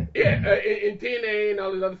after that. Yeah, in TNA and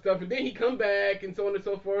all this other stuff, and then he come back and so on and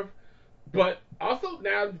so forth. But also,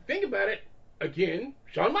 now think about it, again,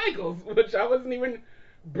 Shawn Michaels, which I wasn't even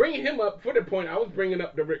bringing him up for the point. I was bringing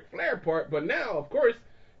up the Ric Flair part, but now, of course,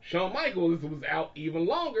 Shawn Michaels was out even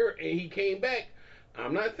longer, and he came back.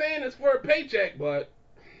 I'm not saying it's for a paycheck, but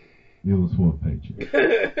it was for a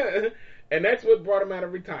paycheck. And that's what brought him out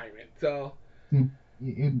of retirement. So,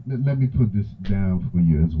 let me put this down for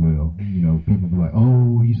you as well. You know, people be like,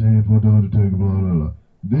 "Oh, he's saying for the Undertaker, blah blah blah."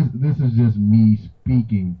 This is just me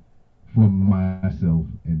speaking for myself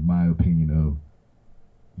and my opinion of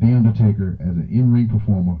The Undertaker as an in-ring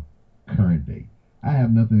performer, current day. I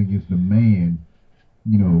have nothing against the man,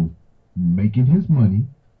 you know, making his money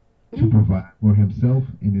to provide for himself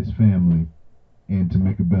and his family and to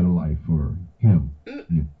make a better life for him.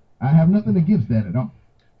 I have nothing against that at all.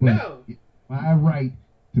 But no. It's my right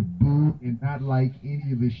to boo and not like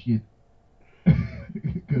any of this shit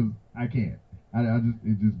because I can't.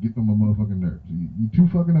 It just gets on my motherfucking nerves. You too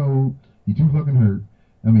fucking old. You too fucking hurt.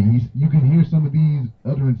 I mean, you can hear some of these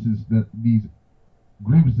utterances, these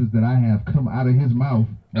grievances that I have come out of his mouth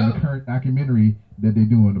in the current documentary that they're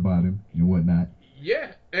doing about him and whatnot.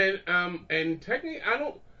 Yeah, and technically, I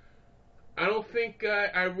don't think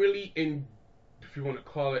I really, if you want to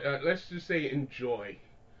call it, let's just say enjoy.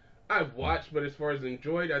 I've watched, but as far as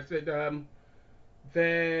enjoyed, I said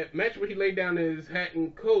that match where he laid down his hat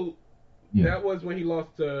and coat. Yeah. That was when he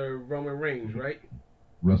lost to Roman Reigns, right?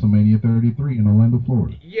 WrestleMania 33 in Orlando,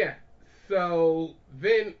 Florida. Yeah. So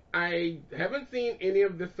then I haven't seen any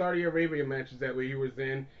of the Saudi Arabia matches that he was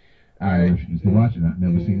in. I refuse to watch it. I've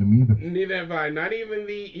never seen them either. Neither have I. Not even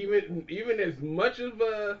even as much of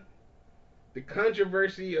the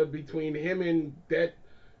controversy between him and that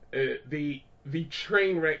the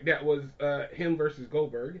train wreck that was him versus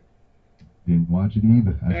Goldberg. Didn't watch it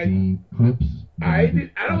either. I've seen clips. I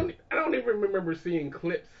don't even remember seeing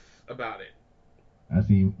clips about it. I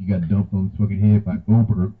seen you got dumped on his fucking head by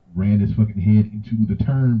Goldberg, ran his fucking head into the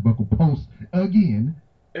turnbuckle post again.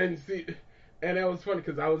 And that was funny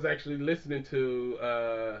because I was actually listening to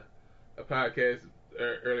a podcast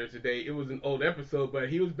earlier today. It was an old episode, but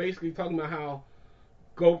he was basically talking about how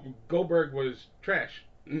Goldberg was trash.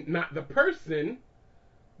 Not the person,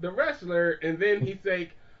 the wrestler. And then he's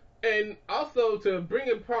like, and also to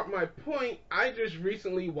bring apart my point, I just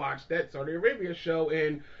recently watched that Saudi Arabia show,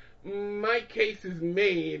 and my case is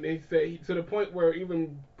made, and he said, to the point where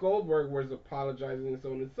even Goldberg was apologizing and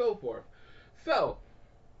so on and so forth. So,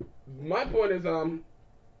 my point is,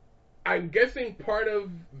 I'm guessing part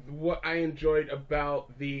of what I enjoyed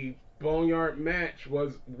about the Boneyard match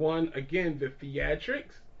was, one, again, the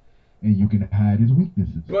theatrics. And you can hide his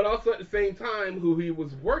weaknesses. But also at the same time, who he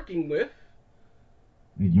was working with.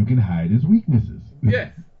 And you can hide his weaknesses.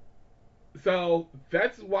 Yes. So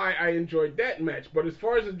that's why I enjoyed that match. But as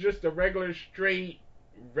far as just a regular straight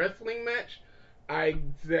wrestling match, I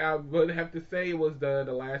would have to say it was the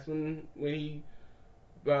last one when he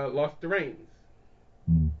lost to Reigns.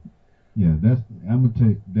 Yeah,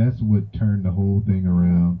 that's what turned the whole thing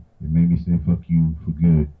around. It made me say fuck you for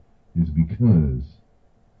good. Is because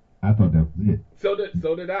I thought that was it. So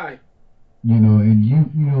did I. You know, and you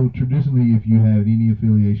know, traditionally, if you have any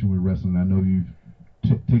affiliation with wrestling, I know you've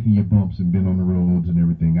taken your bumps and been on the roads and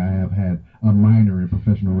everything. I have had a minor in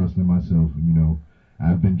professional wrestling myself. You know,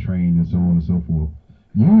 I've been trained and so on and so forth.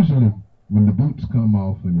 Usually, when the boots come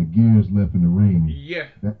off and the gears left in the ring, yeah,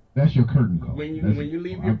 that's your curtain call. When you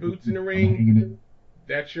leave your boots in the ring,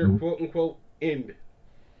 that's your quote unquote end.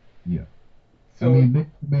 Yeah. So, I mean, they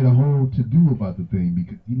made a whole to-do about the thing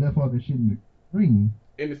because he left all that shit in the ring.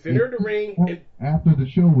 In the center of the ring. After the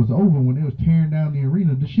show was over, when they was tearing down the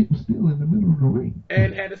arena, the shit was still in the middle of the ring.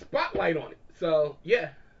 And had a spotlight on it. So, yeah.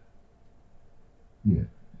 Yeah.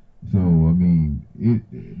 So, I mean,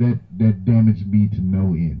 that damaged me to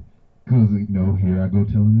no end. Because, you know, here I go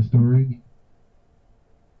telling the story.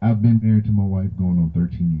 I've been married to my wife going on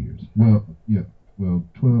 13 years. Well, yeah. Well,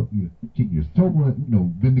 12 years, 15 years. Total, you know,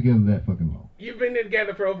 been together that fucking long. You've been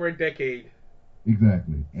together for over a decade.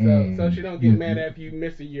 Exactly. So she don't get mad if you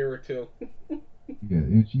miss a year or two. Yeah,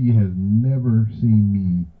 and she has never seen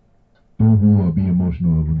me throw or be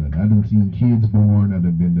emotional over nothing. I done seen kids born. I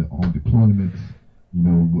done been on deployments. You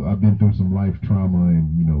know, I've been through some life trauma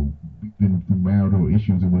and, you know, been through marital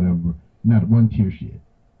issues or whatever. Not one tear shed.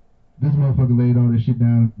 This motherfucker laid all that shit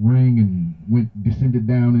down, ring, and descended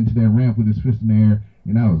down into that ramp with his fist in the air,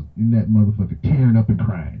 and I was in that motherfucker tearing up and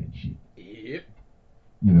crying and shit. Yep.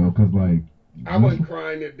 You know, because, like... I wasn't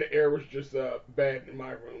crying. The air was just bad in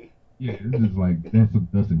my room. Yeah, this is like, that's some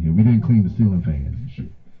dust in here. We didn't clean the ceiling fans and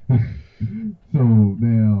shit. So,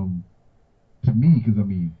 now, to me, because, I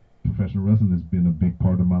mean, professional wrestling has been a big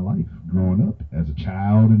part of my life growing up as a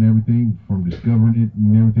child and everything, from discovering it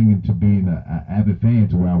and everything, into being an avid fan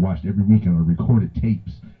to where I watched every weekend on recorded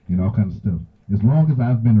tapes and all kinds of stuff. As long as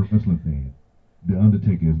I've been a wrestling fan, The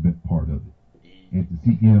Undertaker has been part of it. And to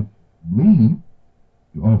see him leave,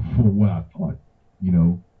 for what I thought, you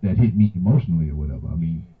know, that hit me emotionally or whatever. I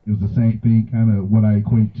mean, it was the same thing, kind of what I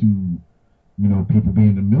equate to, you know, people being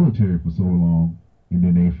in the military for so long, and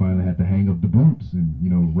then they finally had to hang up the boots and, you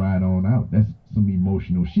know, ride on out. That's some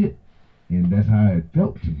emotional shit. And that's how it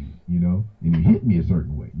felt to me, you know, and it hit me a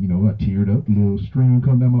certain way. You know, I teared up, a little stream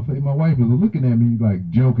come down my face. My wife was looking at me like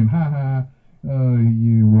joking, ha ha,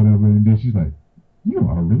 yeah, whatever. And then she's like, you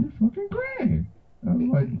are really fucking crying. I was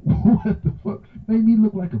like, what the fuck? Made me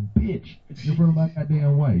look like a bitch in front of my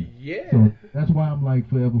goddamn wife. Yeah. So that's why I'm like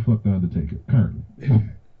forever fuck The Undertaker, currently.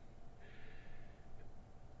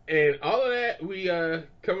 And all of that, we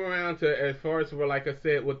come around to, as far as, like I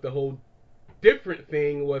said, with the whole different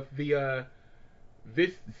thing with the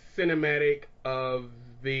this cinematic of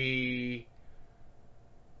the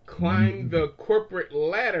climb the corporate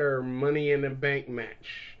ladder Money in the Bank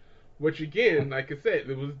match, which again, like I said,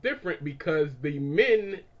 it was different because the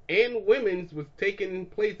men and women's was taking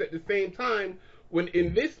place at the same time, when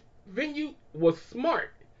in this venue was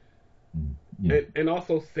smart, and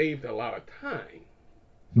also saved a lot of time.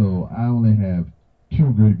 So I only have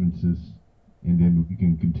 2 grievances, and then we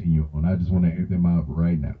can continue on. I just want to air them out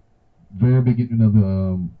right now. Very beginning of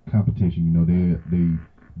the competition, you know, they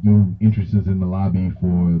do entrances in the lobby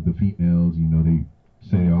for the females. You know, they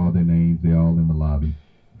say all their names. They all in the lobby.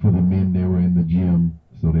 For the men, they were in the gym,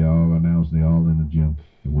 so they all announced they all in the gym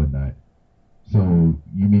and whatnot. So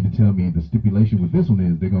you need to tell me the stipulation with this one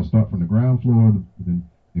is they're gonna start from the ground floor, then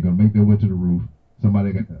they're gonna make their way to the roof.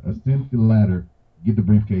 Somebody got to ascend the ladder, get the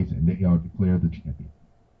briefcase, and they are declared the champion.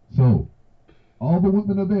 So all the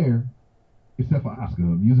women are there, except for Asuka. Her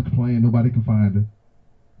music's playing, nobody can find her.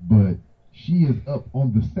 But she is up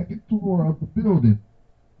on the 2nd floor of the building,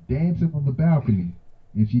 dancing on the balcony,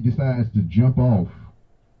 and she decides to jump off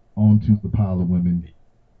onto the pile of women,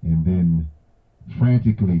 and then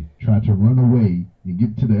frantically try to run away and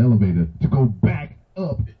get to the elevator to go back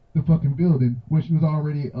up the fucking building where she was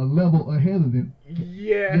already a level ahead of them.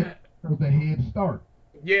 Yeah. With a head start.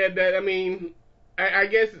 Yeah, that, I mean, I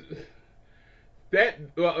guess that,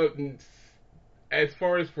 as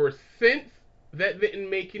far as for sense, that didn't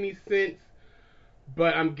make any sense,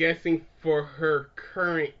 but I'm guessing for her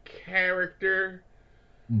current character,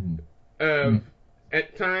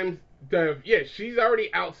 at times, she's already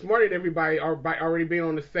outsmarted everybody by already being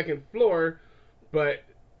on the 2nd floor, but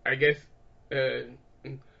I guess,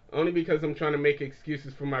 only because I'm trying to make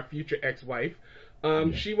excuses for my future ex-wife,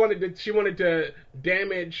 she wanted to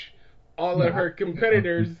damage all of her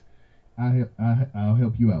competitors. I'll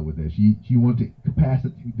help you out with that. She wanted to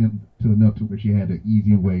capacitate them to enough to where she had an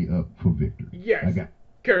easy way up for victory. Yes,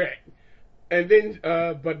 correct. And then,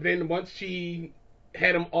 but then once she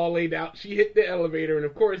had them all laid out, she hit the elevator, and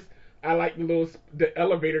of course, I like the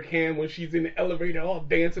elevator cam when she's in the elevator all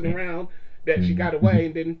dancing around that she got away,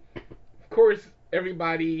 and then of course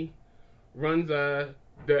everybody runs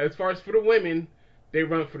as far as for the women, they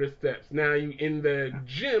run for the steps. Now you in the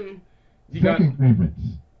gym, Second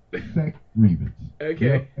grievance. Okay.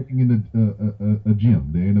 They're acting in a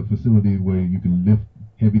gym. They're in a facility where you can lift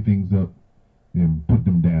heavy things up and put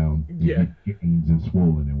them down and get gains and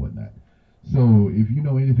swollen and whatnot. So if you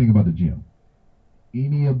know anything about the gym,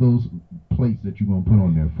 any of those plates that you're going to put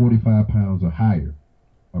on there, 45 pounds or higher,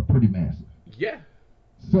 are pretty massive. Yeah.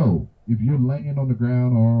 So if you're laying on the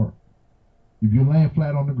ground, or if you're laying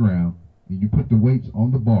flat on the ground and you put the weights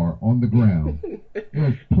on the bar on the ground,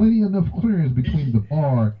 there's plenty enough clearance between the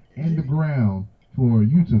bar and the ground for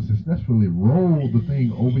you to successfully roll the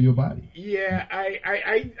thing over your body. Yeah,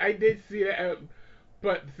 I did see that,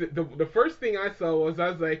 but the first thing I saw was, I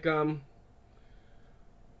was like,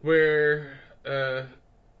 where the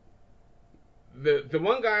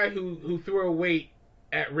one guy who threw a weight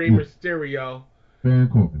at Rey Mysterio, Baron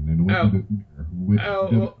Corbin, and went to the mirror,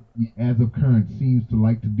 which as of current seems to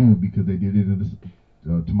like to do, because they did it in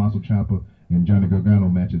the Tommaso Ciampa and Johnny Gargano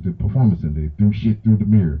match at the Performance Center. They threw shit through the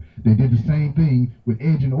mirror. They did the same thing with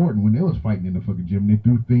Edge and Orton when they was fighting in the fucking gym. They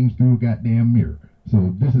threw things through a goddamn mirror.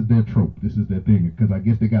 So this is their trope. This is their thing. Because I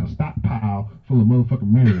guess they got a stockpile full of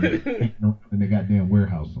motherfucking mirrors in their goddamn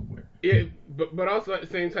warehouse somewhere. Yeah, but also at the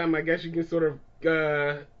same time, I guess you can sort of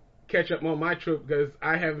catch up on my trope, because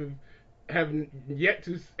I haven't yet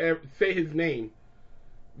to say his name,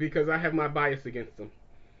 because I have my bias against him.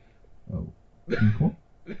 Oh, cool.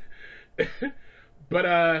 But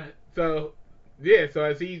so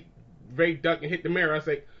as he Ray ducked and hit the mirror, I was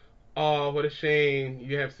like, oh, what a shame.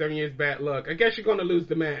 You have 7 years bad luck. I guess you're going to lose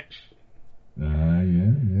the match. Yeah.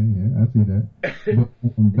 I see that. But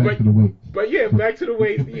back to the weights. But yeah, back to the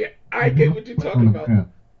weights. Yeah, I get what you're talking about.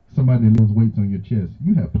 Somebody that lifts weights on your chest,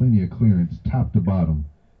 you have plenty of clearance top to bottom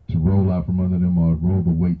to roll out from under them or roll the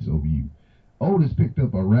weights over you. Otis picked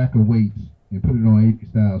up a rack of weights and put it on AJ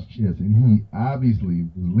Styles' chest, and he obviously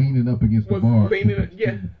was leaning up against the bar.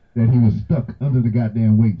 That he was stuck under the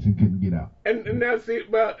goddamn weights and couldn't get out. And now see,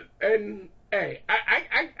 hey,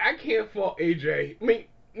 I can't fault AJ. I mean,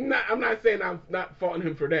 I'm not saying I'm not faulting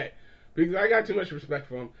him for that, because I got too much respect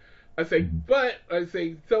for him. So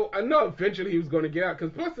I know eventually he was going to get out,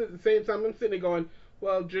 because plus at the same time I'm sitting there going,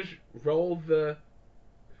 well, just roll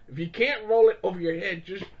if you can't roll it over your head,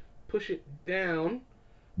 just push it down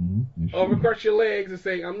over across your legs and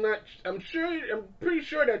say, I'm pretty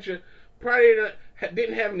sure that you probably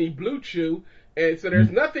didn't have any blue chew, and so there's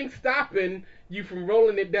nothing stopping you from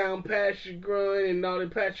rolling it down past your groin and all the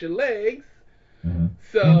past your legs.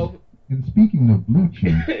 So, and speaking of Blue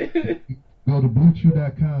Chew, go to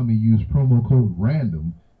BlueChew.com and use promo code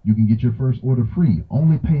RANDOM. You can get your first order free.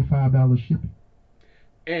 Only pay $5 shipping.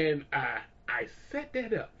 And I set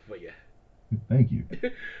that up for you. Thank you.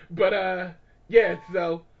 But yeah,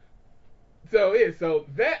 so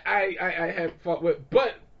that I have fought with,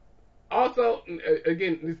 but also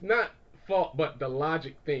again, it's not fault, but the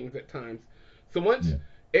logic things at times. So once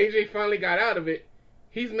AJ finally got out of it,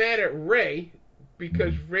 he's mad at Ray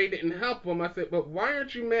because Ray didn't help him. I said, but why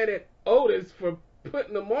aren't you mad at Otis for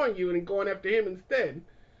putting them on you and going after him instead?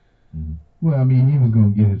 Well, I mean, he was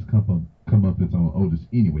going to get his comeuppance on Otis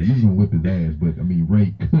anyway. He was going to whip his ass, but, I mean,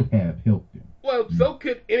 Ray could have helped him. Well, so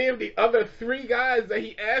could any of the other 3 guys that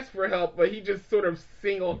he asked for help, but he just sort of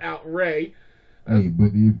singled out Ray. Hey,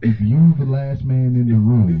 but if you're the last man in the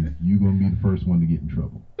room, you're going to be the first one to get in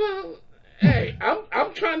trouble. Well, hey,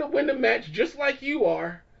 I'm trying to win the match just like you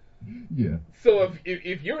are. Yeah. So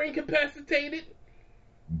if you're incapacitated,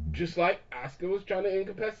 just like Asuka was trying to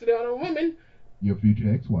incapacitate a woman. Your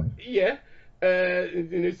future ex-wife. Yeah.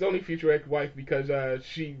 And it's only future ex-wife because it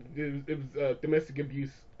was domestic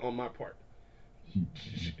abuse on my part.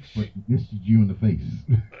 But this is you in the face.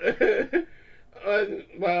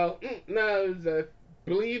 Well, no, it was,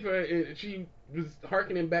 believe her, she was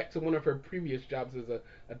hearkening back to one of her previous jobs as a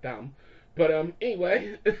dom. But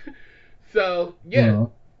anyway, so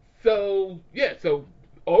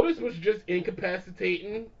Otis was just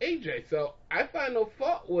incapacitating AJ. So I find no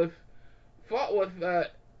fault with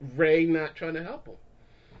Ray not trying to help him.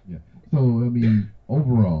 Yeah. So I mean,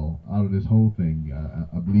 overall, out of this whole thing,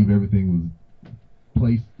 I believe everything was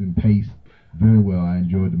placed and paced very well. I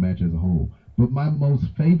enjoyed the match as a whole. But my most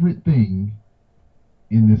favorite thing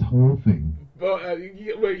in this whole thing. Well,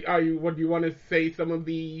 what do you want to say? Some of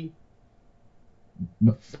the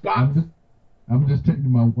spots. I'm just telling you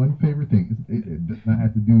my one favorite thing. It does not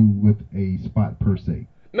have to do with a spot per se.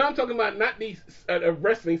 No, I'm talking about not these a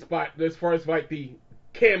wrestling spot as far as like the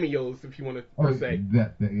cameos, if you want to per se.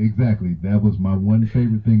 That exactly. That was my one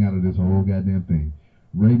favorite thing out of this whole goddamn thing.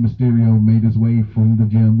 Rey Mysterio made his way from the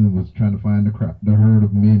gym and was trying to find the herd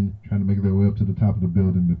of men trying to make their way up to the top of the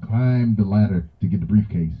building to climb the ladder to get the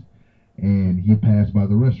briefcase. And he passed by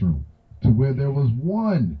the restroom to where there was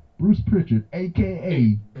one Bruce Pritchard,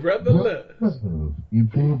 a.k.a. Brother Love, in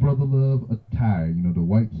full Brother Love attire. You know, the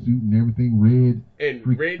white suit and everything, red. And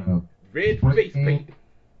red face paint.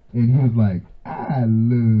 And he was like, I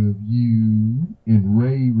love you. And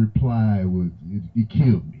Ray reply was, it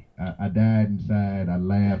killed me. I died inside. I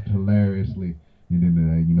laughed hilariously. And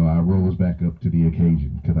then, I rose back up to the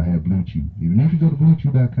occasion because I had Blue Chew. Even if you go to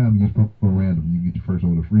BlueChew.com and use promo random, you get your first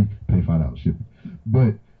order free, pay $5 shipping.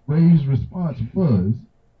 But Ray's response was,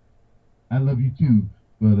 I love you too,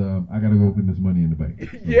 but I got to go open this Money in the Bank.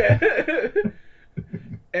 So. Yeah.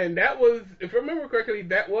 And that was, if I remember correctly,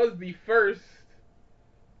 that was the first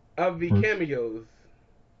of the cameos.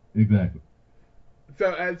 Exactly.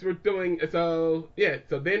 So as we're doing, so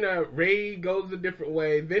then Ray goes a different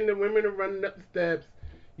way. Then the women are running up the steps.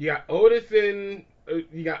 You got Otis and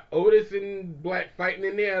Black fighting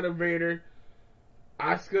in the elevator.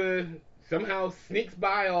 Asuka somehow sneaks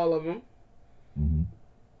by all of them. Mm-hmm.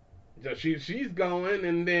 So she's going,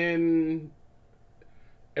 and then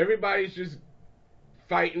everybody's just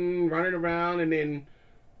fighting, running around, and then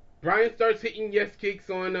Bryan starts hitting yes kicks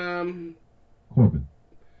on Corbin.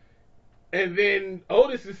 And then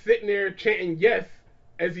Otis is sitting there chanting yes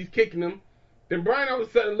as he's kicking him. Then Bryan all of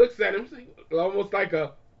a sudden looks at him, almost like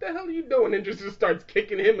what the hell are you doing? And just starts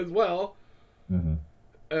kicking him as well. What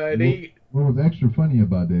was extra funny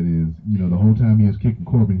about that is, the whole time he was kicking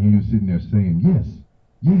Corbin, he was sitting there saying yes.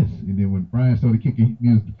 yes. And then when Brian started kicking, he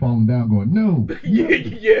was falling down, going, no.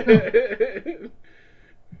 Yeah.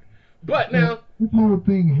 But now this whole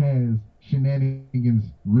thing has shenanigans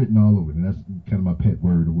written all over it, and that's kind of my pet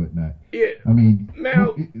word or whatnot. Yeah. I mean,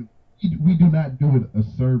 now we do not do it a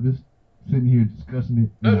service sitting here discussing it.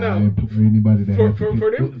 No. I implore anybody that has for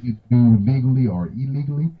to do legally or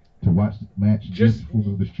illegally to watch the match just for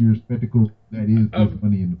the sheer spectacle that is this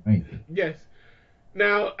Money in the Bank. Yes.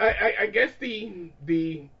 Now, I guess the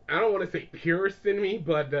I don't want to say purist in me,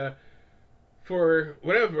 but for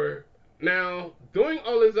whatever. Now, during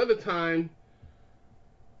all this other time,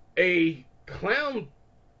 a clown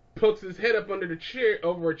pokes his head up under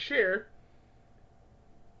over a chair.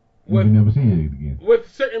 We never see it again. With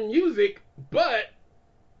certain music, but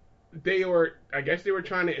I guess they were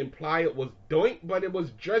trying to imply it was Doink, but it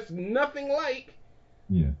was just nothing like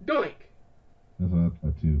Doink. That's what I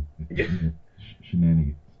thought too.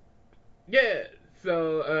 Shenanigans. Yeah,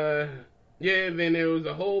 so, then there was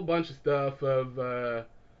a whole bunch of stuff of,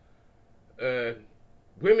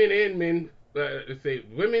 women and men, let's say,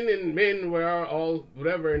 women and men were all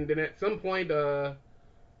whatever, and then at some point,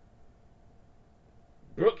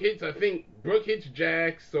 Brooke hits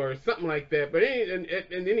Jax or something like that, but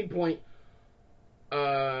at any point,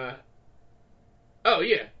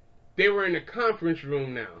 they were in a conference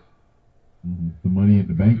room now. Mm-hmm. The Money in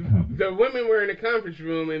the Bank conference. The women were in the conference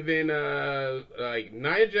room, and then like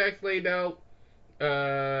Nia Jax laid out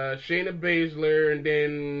Shayna Baszler, and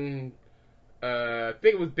then I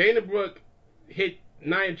think it was Dana Brooke hit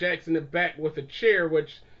Nia Jax in the back with a chair,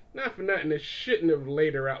 which not for nothing, it shouldn't have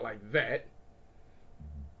laid her out like that.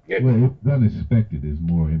 Well, it's unexpected is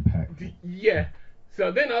more impactful. Yeah.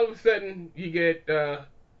 So then all of a sudden you get Dana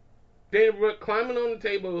Brooke climbing on the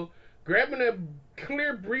table, grabbing a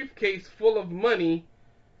clear briefcase full of money,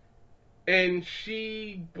 and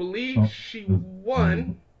she believes she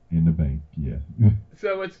won. In the bank, yeah.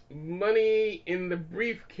 So it's money in the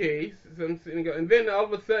briefcase. So I'm sitting and then all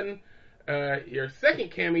of a sudden, your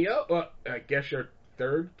second cameo, well, I guess your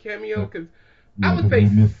third cameo, because I would say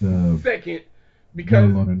second,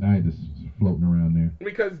 because on a night is floating around there.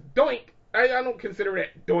 Because Doink, I don't consider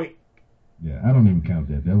that Doink. Yeah, I don't even count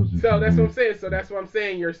that. That was just so that's what I'm saying. So that's what I'm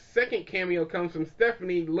saying. Your second cameo comes from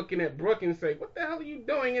Stephanie looking at Brooke and say, "What the hell are you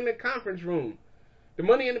doing in the conference room, the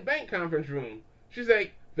Money in the Bank conference room?" She's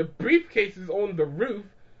like, "The briefcase is on the roof."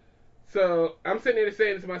 So I'm sitting there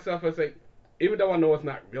saying to myself, I was like, even though I know it's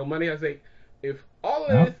not real money, I was like, if all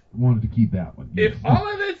of this, I wanted to keep that one. Yes. If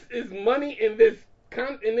all of this is money in this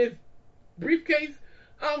briefcase,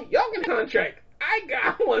 y'all can contract. I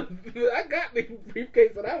got one. I got the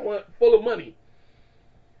briefcase that I want full of money.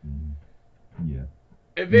 Yeah.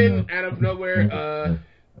 And then out of nowhere,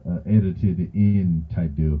 edited in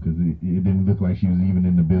type deal because it didn't look like she was even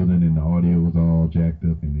in the building and the audio was all jacked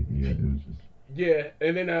up and it was just. Yeah,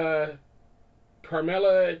 and then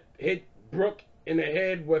Carmella hit Brooke in the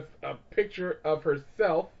head with a picture of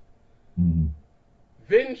herself. Mm-hmm.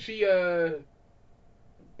 Then she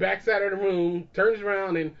backs out of the room, turns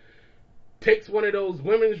around, and takes one of those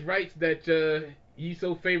women's rights that you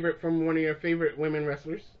so favorite from one of your favorite women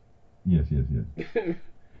wrestlers. Yes.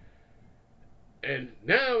 And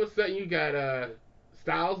now all of a sudden you got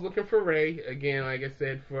Styles looking for Ray again, like I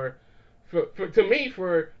said, for to me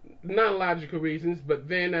for non-logical reasons. But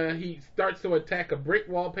then he starts to attack a brick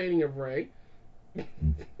wall painting of Ray.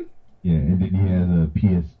 Yeah, and then he has a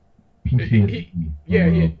PTSD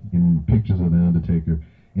in pictures of the Undertaker.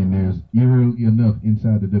 And there's, eerily enough,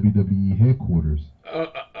 inside the WWE headquarters,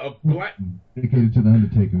 a black dedicated to the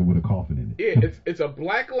Undertaker with a coffin in it. Yeah, it's a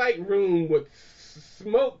black light room with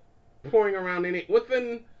smoke pouring around in it, with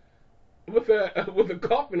a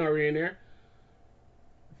coffin already in there.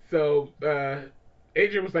 So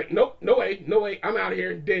Adrian was like, "Nope, no way, I'm out of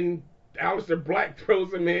here." Then Aleister Black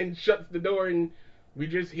throws him in, shuts the door, and we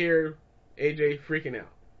just hear AJ freaking out.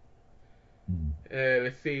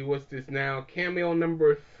 Let's see, what's this now? Cameo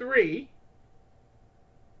number 3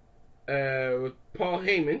 with Paul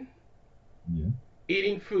Heyman. Yeah.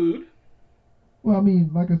 Eating food. Well, I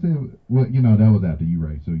mean, like I said, that was after you,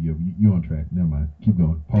 right? So you're on track. Never mind. Keep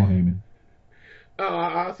going. Paul Heyman.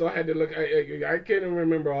 Also, I had to look. I can't even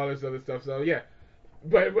remember all this other stuff. So yeah,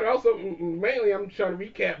 but also mainly I'm trying to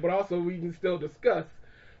recap, but also we can still discuss.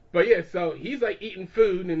 But yeah, so he's like eating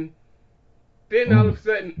food and. Then all of a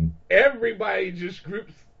sudden, everybody just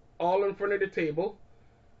groups all in front of the table.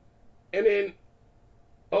 And then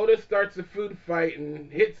Otis starts a food fight and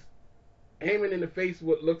hits Heyman in the face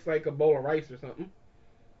with what looks like a bowl of rice or something.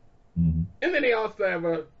 Mm-hmm. And then they also have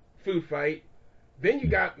a food fight. Then you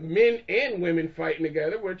got men and women fighting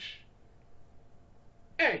together, which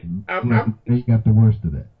Hey, they got the worst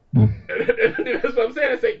of that. That's what I'm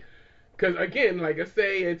saying. I say, because again, like I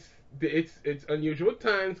say, it's unusual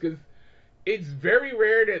times because it's very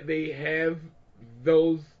rare that they have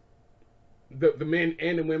those the men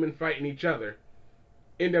and the women fighting each other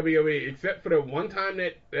in WWE, except for the one time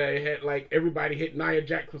that they had like everybody hit Nia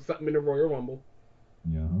Jax with something in the Royal Rumble.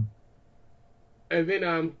 Yeah. And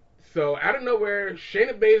then so out of nowhere,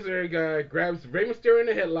 Shayna Baszler grabs Rey Mysterio in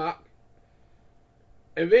a headlock,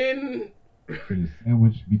 and then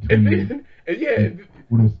sandwich between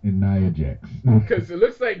Otis and Nia Jax. Because it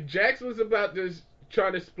looks like Jax was about to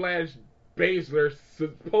try to splash Baszler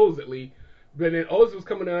supposedly, but then Otis was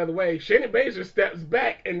coming the other way. Shayna Baszler steps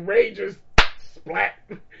back and Ray just splat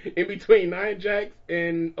in between Nia Jax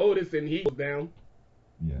and Otis, and he goes down.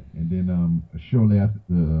 Yeah, and then shortly after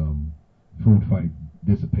the food fight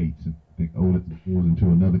dissipates, and I think Otis goes into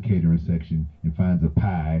another catering section and finds a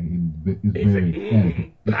pie, and it's very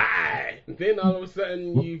ecstatic. Pie! Then all of a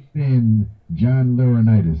sudden Then John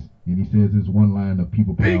Laurinaitis, and he says his one line of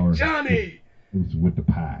people power. Big Johnny! With the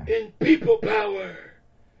pie. And people power!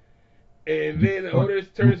 And then Otis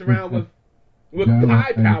turns around with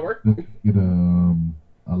pie power. Get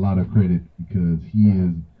a lot of credit because he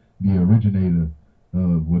is the originator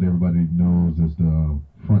of what everybody knows as the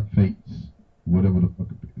front fates, whatever the fuck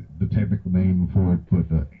the technical name for it, but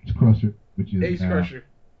Ace Crusher, which is Ace Crusher,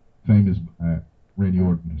 famous by Randy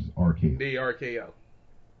Orton's RKO. The RKO.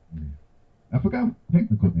 I forgot the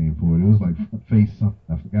technical name for it. It was like front face something.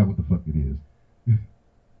 I forgot what the fuck it is.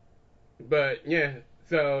 But yeah,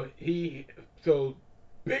 so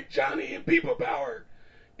Big Johnny and people power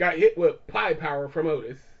got hit with pie power from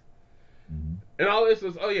Otis. And all this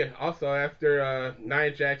was, also after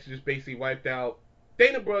Nia Jax just basically wiped out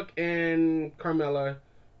Dana Brooke and Carmella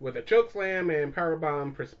with a chokeslam and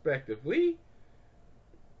powerbomb respectively.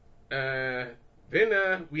 Then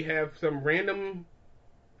we have some random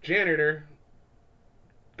janitor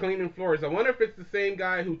cleaning floors. I wonder if it's the same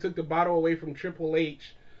guy who took the bottle away from Triple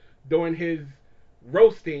H during his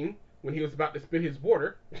roasting when he was about to spit his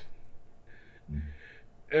water.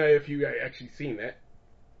 If you actually seen that.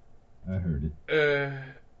 I heard it.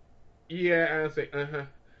 Yeah, I say,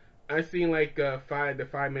 I seen like the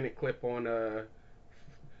 5-minute clip on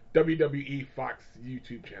WWE Fox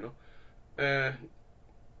YouTube channel.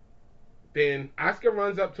 Then Asuka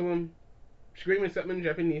runs up to him, screaming something in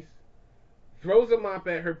Japanese, throws a mop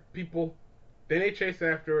at her people, then they chase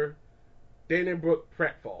after her. Dana Brooke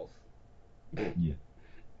pratfalls. Yeah,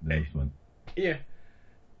 that was fun. Yeah.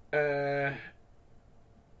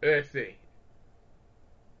 Let's see.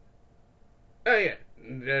 Oh yeah,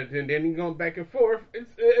 and then going back and forth.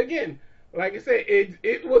 It's again, like I said,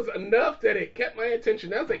 it was enough that it kept my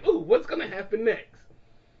attention. I was like, ooh, what's gonna happen next?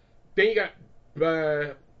 Then you got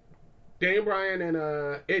Daniel Bryan and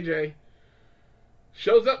AJ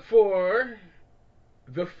shows up for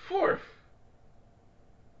the 4th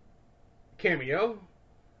cameo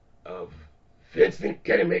of Vincent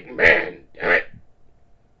Kenny McMahon. Damn it!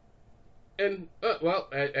 And well,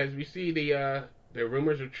 as we see, the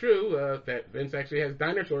rumors are true that Vince actually has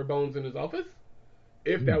dinosaur bones in his office,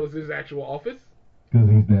 if that was his actual office. Because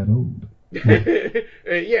he's that old. It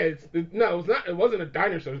wasn't a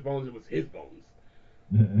dinosaur's bones; it was his bones.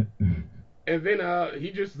 And then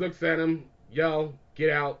he just looks at him, yell, "Get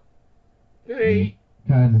out!" He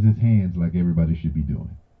ties his hands like everybody should be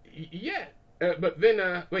doing. Yeah, but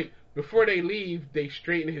then before they leave, they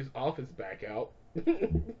straighten his office back out.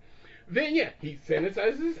 Then he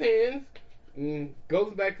sanitizes his hands. And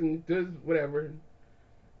goes back and does whatever.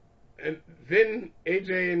 And then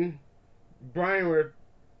AJ and Brian were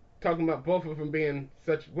talking about both of them being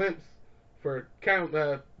such wimps for bound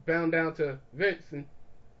down to Vince, and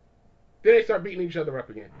then they start beating each other up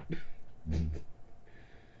again.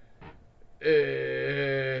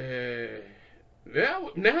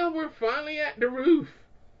 Now we're finally at the roof.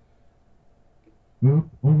 Up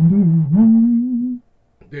on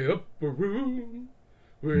the upper room.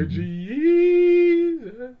 Where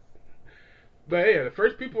Jesus. But yeah, the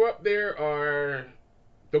first people up there are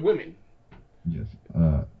the women. Yes.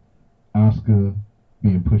 Asuka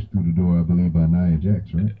being pushed through the door, I believe, by Nia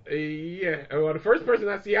Jax, right? Yeah. Well, the first person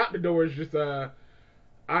I see out the door is just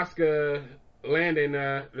Asuka landing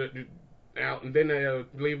out, and then I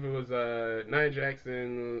believe it was Nia Jax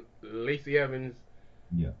and Lacey Evans.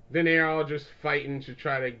 Yeah. Then they're all just fighting to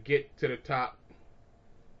try to get to the top.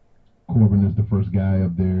 Corbin is the first guy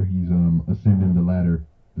up there. He's ascending the ladder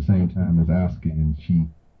the same time as Asuka, and she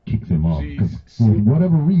kicks him off. For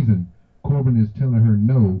whatever reason, Corbin is telling her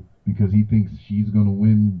no because he thinks she's going to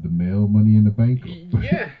win the male Money in the Bank.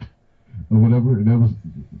 Yeah. or whatever. That was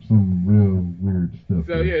some real weird stuff.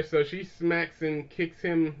 So yeah, so she smacks and kicks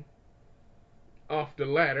him off the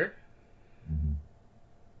ladder,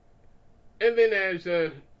 and then as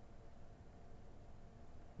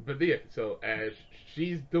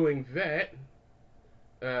she's doing that,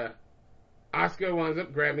 Asuka winds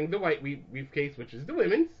up grabbing the white briefcase, which is the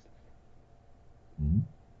women's,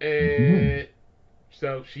 and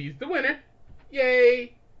so she's the winner.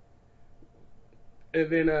 Yay! And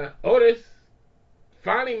then Otis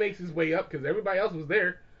finally makes his way up because everybody else was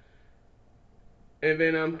there. And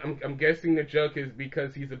then I'm guessing the joke is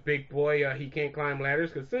because he's a big boy, he can't climb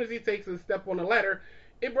ladders. Because as soon as he takes a step on the ladder,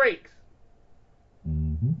 it breaks.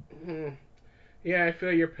 Yeah, I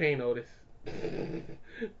feel your pain, Otis.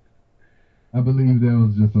 I believe that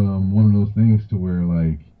was just one of those things to where,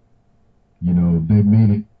 like, you know, they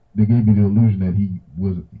gave me the illusion that he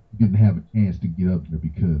didn't have a chance to get up there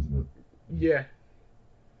because of. Yeah.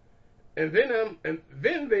 And then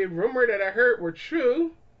the rumor that I heard were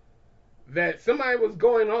true, that somebody was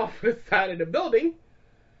going off the side of the building,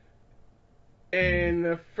 and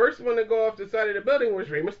the first one to go off the side of the building was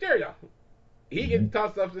Rey Mysterio. He gets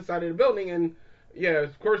tossed off the side of the building, and yeah,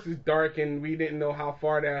 of course it's dark, and we didn't know how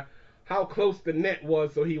close the net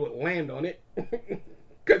was, so he would land on it.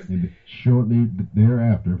 Shortly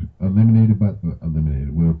thereafter, thrown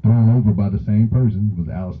over by the same person was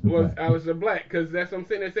Aleister Black, because that's what I'm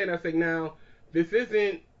sitting there saying. I was like, now, this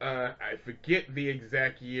isn't, I forget the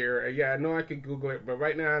exact year. Yeah, I know I could Google it, but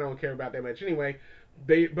right now I don't care about that much anyway.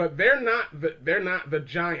 They're not the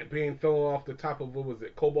giant being thrown off the top of, what was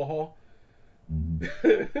it, Cobo Hall?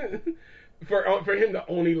 For him to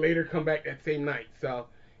only later come back that same night. So,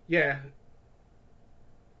 yeah.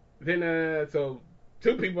 Then, so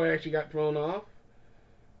 2 people actually got thrown off.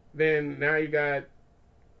 Then now you got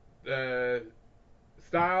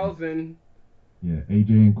Styles and AJ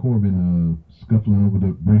and Corbin scuffling over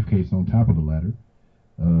the briefcase on top of the ladder.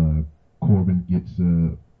 Corbin gets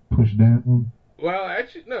pushed down. Well,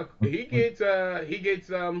 actually, no, he gets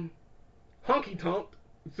honky tonked,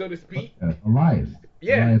 so to speak. Elias.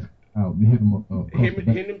 Yeah. Elias out. Hit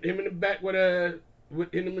him him in the back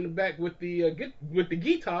with the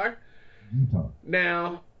guitar.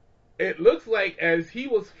 Now, it looks like as he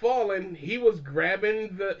was falling, he was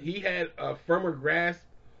grabbing he had a firmer grasp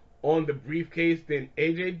on the briefcase than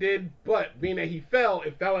AJ did, but being that he fell,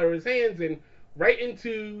 it fell out of his hands and right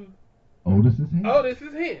into Otis's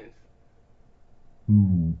hands.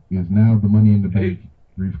 Who is now the Money in the Bank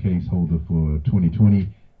briefcase holder for 2020,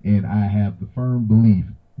 and I have the firm belief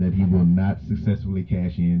that he will not successfully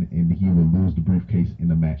cash in, and he will lose the briefcase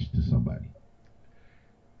in a match to somebody.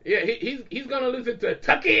 Yeah, he's gonna lose it to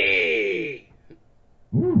Tucky.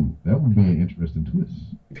 Ooh, that would be an interesting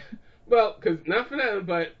twist. Well, because not for nothing,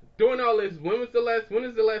 but during all this, when is the last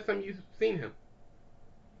time you've seen him?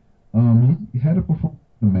 He had a performance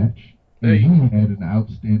in a match, and he had an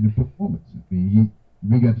outstanding performance. I mean,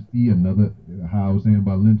 we got to see another, how I was saying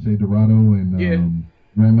about Lince Dorado and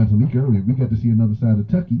Grand Metalik earlier, we got to see another side of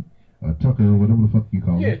Tucker, or whatever the fuck you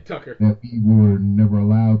call him. Yeah, Tucker. That we were never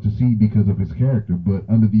allowed to see because of his character, but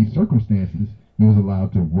under these circumstances, he was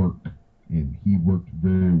allowed to work, and he worked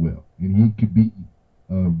very well. And he could be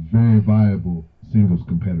a very viable singles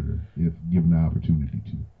competitor if given the opportunity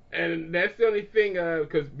to. And that's the only thing,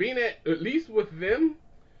 because being at least with them,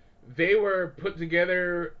 they were put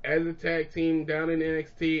together as a tag team down in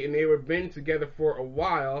NXT, and they were been together for a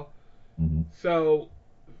while. So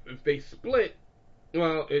if they split,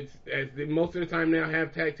 well, it's as most of the time now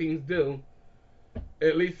have tag teams do.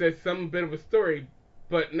 At least there's some bit of a story.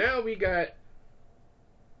 But now we got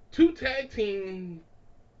 2 tag team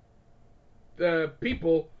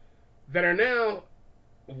people that are now,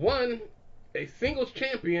 one, a singles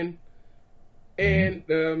champion and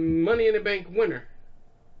the Money in the Bank winner.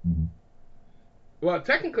 Well,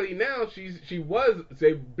 technically now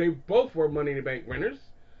they both were Money in the Bank winners,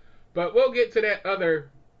 but we'll get to that other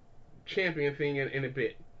champion thing in a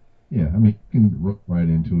bit. Yeah, I mean, you can rook right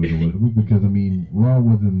into it because I mean, Raw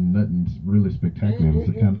wasn't nothing really spectacular. It was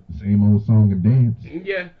kind of the same old song and dance.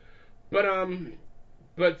 Yeah, but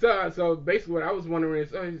so basically what I was wondering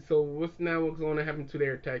is, so what's going to happen to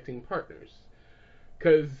their tag team partners?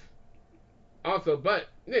 Because also, but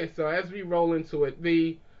yeah, so as we roll into it,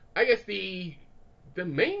 I guess the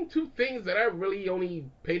main 2 things that I really only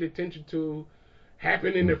paid attention to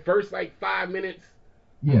happened in the first 5 minutes.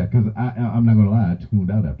 Yeah, because I'm not gonna lie, I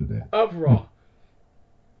tuned out after that. Of Raw.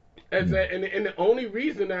 And the only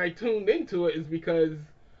reason I tuned into it is because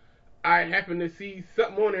I happened to see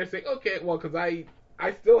something on there and say, okay, well, because I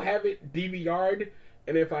still have it DVR'd,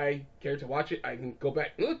 and if I care to watch it, I can go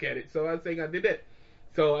back and look at it. So I was saying I did that.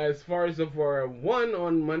 So as far as for one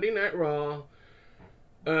on Monday Night Raw,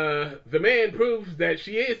 the man proves that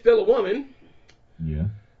she is still a woman. Yeah.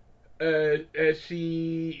 As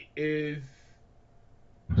she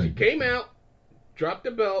came out, dropped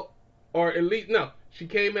the belt, or at least no, she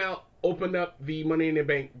came out, opened up the Money in the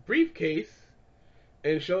Bank briefcase,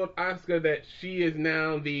 and showed Asuka that she is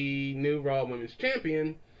now the new Raw Women's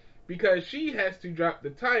Champion, because she has to drop the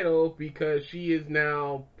title because she is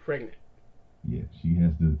now pregnant. Yeah, she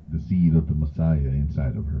has the seed of the Messiah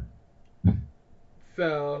inside of her.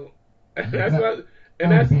 So I was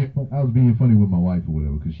being funny with my wife or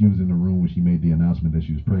whatever, because she was in the room when she made the announcement that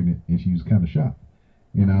she was pregnant, and she was kind of shocked.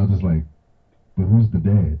 And I was just like, but who's the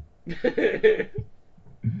dad?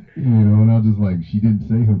 And I was just like, she didn't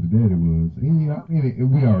say who the daddy was. And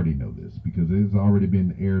we already know this because it's already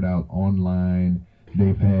been aired out online.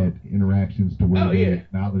 They've had interactions to where they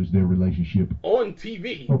acknowledge their relationship on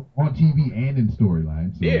TV. On TV and in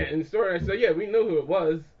storyline. So. Yeah, in storyline. So yeah, we know who it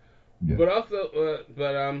was. Yeah. But also,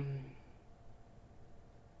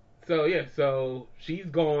 so she's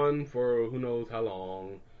gone for who knows how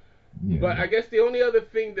long. Yeah. But I guess the only other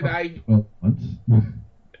thing that months.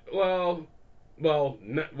 Well,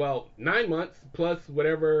 9 months plus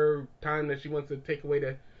whatever time that she wants to take away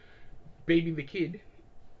to baby the kid.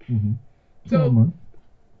 Mm-hmm.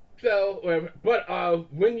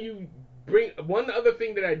 When you bring one other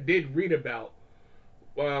thing that I did read about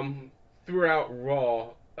throughout Raw,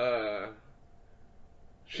 Shayna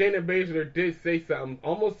Baszler did say something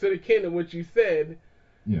almost to the kin of what you said.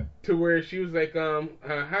 Yeah. To where she was like, how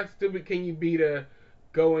stupid can you be to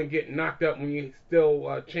go and get knocked up when you're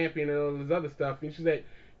still champion and all this other stuff? And she's like,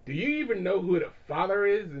 do you even know who the father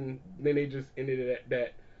is? And then they just ended it at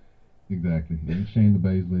that. Exactly. And Shayna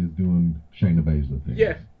Baszler is doing Shayna Baszler things.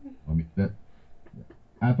 Yeah. I mean,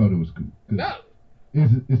 I thought it was cool. No.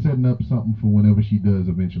 It's setting up something for whenever she does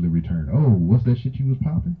eventually return. Oh, what's that shit you was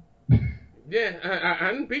popping? Yeah,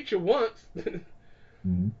 I didn't beat you once.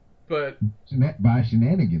 Mm-hmm. But by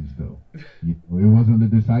shenanigans, though. It wasn't a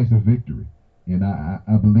decisive victory. And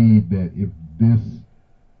I believe that if this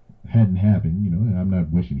hadn't happened, and I'm not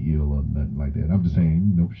wishing ill or nothing like that. I'm just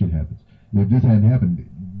saying, shit happens. If this hadn't happened,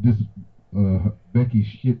 this Becky's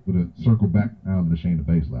shit would have circled back down to Shayna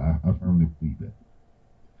Baszler. I firmly believe that.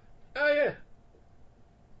 Oh yeah.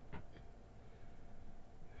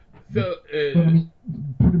 So, but, I mean,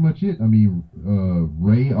 pretty much it. I mean,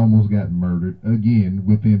 Ray almost got murdered again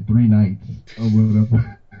within 3 nights or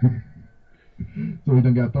whatever. So he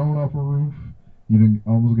done got thrown off a roof. He done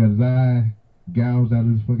almost got his eye gouged out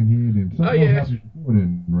of his fucking head, and something else happened before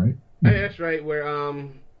then, right? Yeah, that's right. Where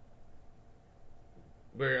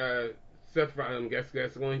Seth Rollins, guess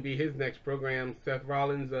that's going to be his next program. Seth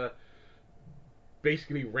Rollins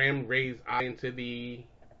basically rammed Ray's eye into the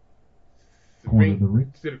corner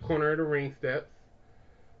of the ring steps.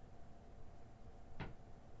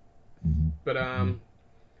 Mm-hmm. But and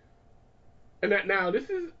now this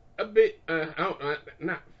is a bit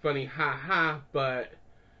not funny, but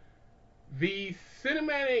the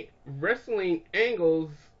cinematic wrestling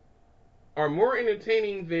angles are more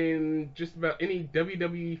entertaining than just about any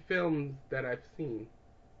WWE films that I've seen.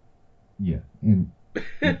 Yeah, and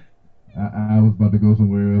I was about to go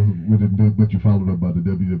somewhere else with it, but you followed up about the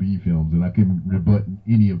WWE films, and I couldn't rebut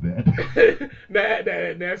any of that.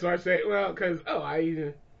 That's why I say, well, because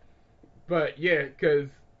but yeah, because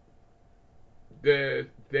their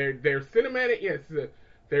cinematic, yes,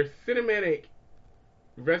 their cinematic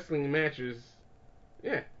wrestling matches,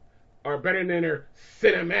 yeah, are better than their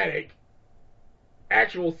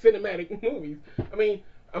actual cinematic movies. I mean,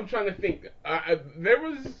 I'm trying to think. I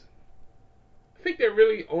think there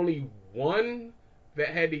really only one that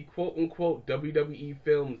had the quote-unquote WWE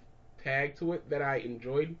films tag to it that I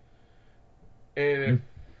enjoyed. And if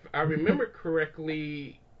I remember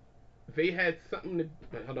correctly, they had something to...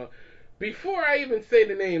 Hold on. Before I even say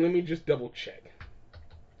the name, let me just double-check.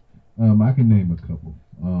 I can name a couple.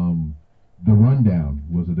 The Rundown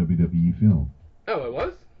was a WWE film. Oh, it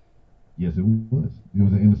was? Yes, it was. It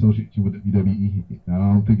was in association with WWE. I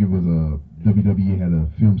don't think it was WWE had a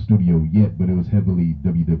film studio yet, but it was heavily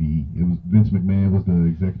WWE. It was Vince McMahon was the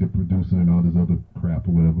executive producer and all this other crap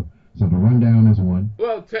or whatever. So The Rundown is one.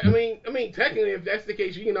 Well, I mean, technically, if that's the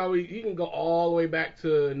case, you can go all the way back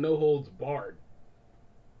to No Holds Barred.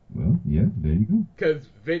 Well, yeah, there you go. Because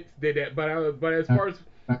Vince did that, but as far as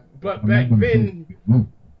back then.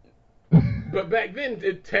 But back then,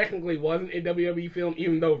 it technically wasn't a WWE film,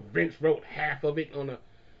 even though Vince wrote half of it on a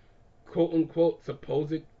quote-unquote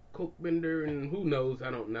supposed coke bender, and who knows,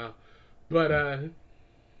 I don't know. But,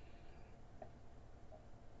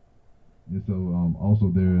 And so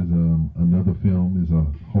also there's another film, is a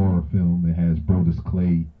horror film that has Brodus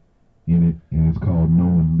Clay in it, and it's called No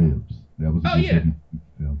One Lives. That was a good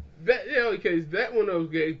film. Because that one was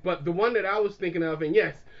good. But the one that I was thinking of, and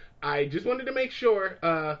yes, I just wanted to make sure,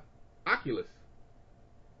 Oculus.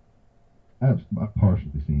 I've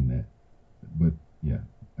partially seen that, but yeah.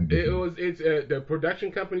 The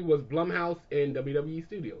production company was Blumhouse and WWE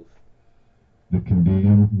Studios. The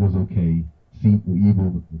Condemned was okay. Seat for Evil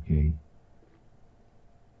was okay.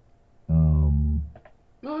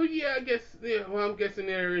 Oh yeah, I guess. Yeah, well, I'm guessing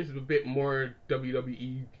there is a bit more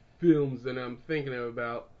WWE films than I'm thinking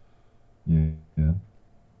about. Yeah.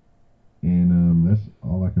 And that's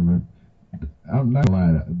all I can remember. I'm not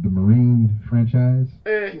gonna lie. The Marine franchise.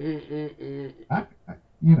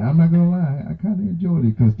 I'm not gonna lie. I kind of enjoyed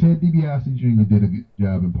it because Ted DiBiase Jr. did a good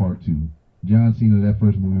job in part 2. John Cena, that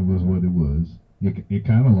first movie was what it was. It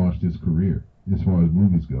kind of launched his career as far as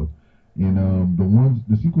movies go. And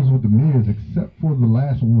the sequels with the Miz, except for the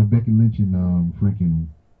last one with Becky Lynch and freaking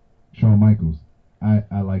Shawn Michaels, I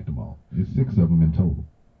liked them all. There's 6 of them in total.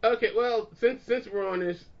 Okay, well, since we're on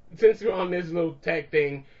this little tag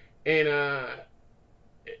thing, and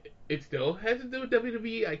it still has to do with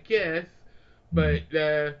WWE, I guess. But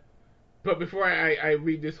before I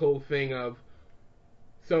read this whole thing of,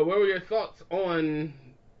 so what were your thoughts on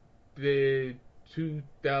the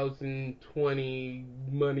 2020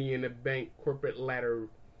 Money in the Bank corporate ladder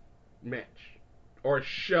match or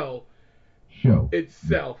show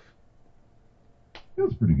itself? It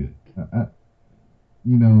was pretty good.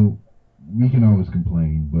 We can always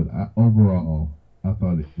complain, but overall, I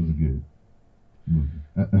thought it was a good movie.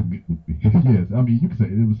 Yes, I mean, you could say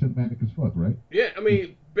it was cinematic as fuck, right? Yeah, I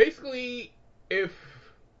mean, basically, if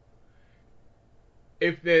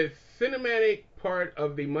the cinematic part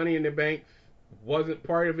of the Money in the Bank wasn't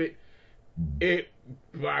part of it, it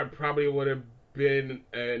probably would have been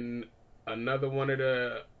another one of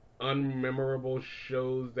the unmemorable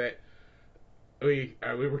shows that we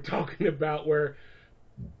were talking about, where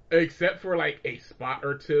except for like a spot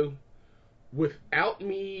or two, without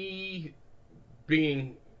me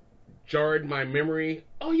being jarred my memory,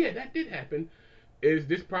 oh yeah, that did happen,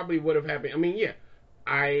 this probably would have happened. I mean, yeah,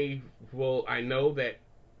 I know that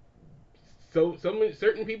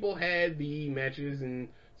certain people had the matches and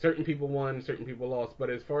certain people won, certain people lost, but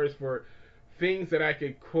as far as for things that I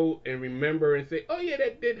could quote and remember and say, oh yeah,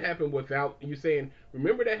 that did happen, without you saying,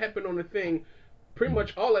 remember that happened on the thing, pretty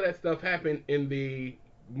much all of that stuff happened in the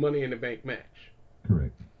Money in the Bank match.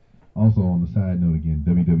 Correct. Also, on the side note again,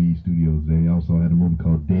 WWE Studios, they also had a movie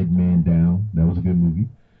called Dead Man Down. That was a good movie.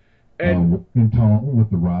 And Walking Tall with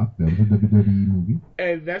The Rock. That was a WWE movie.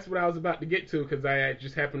 And that's what I was about to get to, because I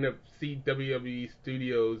just happened to see WWE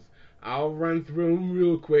Studios. I'll run through them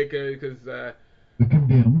real quick, because The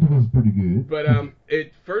Condemned was pretty good. But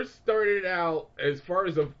it first started out, as far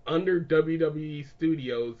as under WWE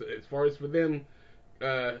Studios, as far as for them,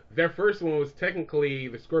 their first one was technically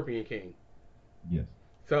the Scorpion King. Yes.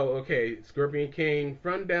 So, okay, Scorpion King,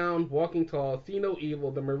 Front Down, Walking Tall, See No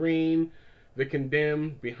Evil, The Marine, The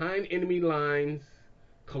Condemned, Behind Enemy Lines,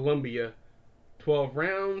 Columbia, 12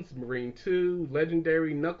 Rounds, Marine 2,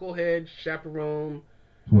 Legendary, Knucklehead, Chaperone,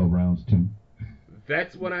 12 Rounds 2.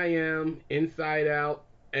 That's What I Am, Inside Out,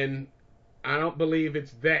 and I don't believe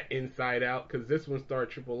it's that Inside Out, because this one starred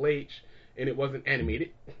Triple H, and it wasn't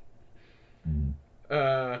animated.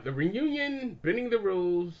 The Reunion, Bending the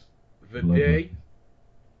Rules, The Day,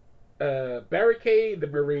 Barricade, The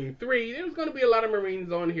Marine 3. There's going to be a lot of Marines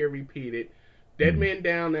on here repeated. Dead Man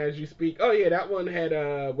Down, As You Speak. Oh yeah, that one had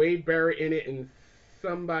Wade Barrett in it and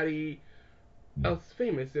somebody else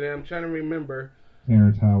famous, and I'm trying to remember.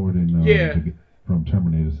 Terrence Howard and from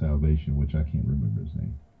Terminator Salvation, which I can't remember his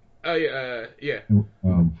name. Oh yeah.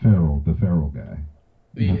 Farrell, the Farrell guy.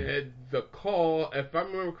 The Call, if I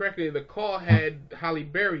remember correctly, The Call had Halle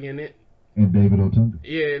Berry in it. And David Otunga.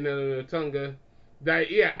 Yeah, Otunga.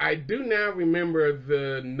 I do now remember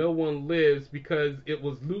the No One Lives, because it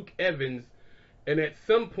was Luke Evans, and at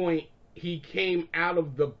some point he came out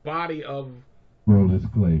of the body of Brodus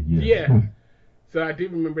Clay. Yeah. So I do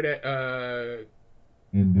remember that.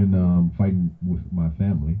 And then fighting with my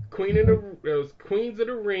family. Queens of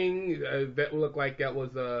the Ring. That looked like that was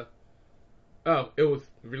it was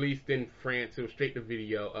released in France. It was straight to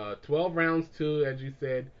video. 12 Rounds 2, as you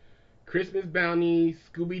said. Christmas Bounty,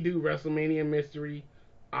 Scooby-Doo WrestleMania Mystery,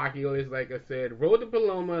 Oculus, like I said, Road to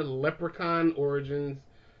Paloma, Leprechaun Origins.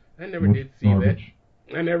 I never did see that.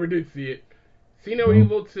 I never did see it. See No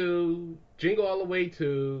Evil 2, Jingle All the Way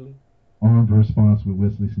 2. Armed Response with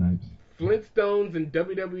Wesley Snipes. Flintstones and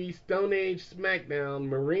WWE Stone Age SmackDown,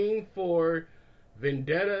 Marine 4,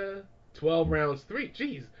 Vendetta, 12 rounds, 3.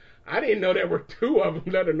 Jeez, I didn't know there were 2 of them,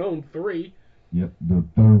 let alone 3. Yep, the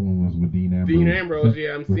third one was with Dean Ambrose. Dean Ambrose,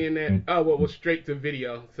 yeah, I'm seeing that. Oh, well, it was straight to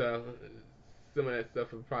video, so some of that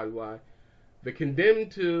stuff is probably why. The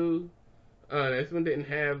Condemned 2, this one didn't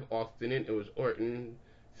have Austin in it. It was Orton.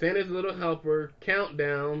 Santa's Little Helper,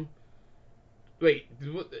 Countdown. Wait,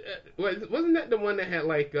 wasn't that the one that had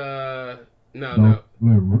like no. That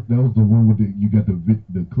was the one with you got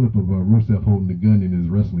the clip of Rusev holding the gun in his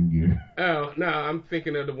wrestling gear. Oh no, I'm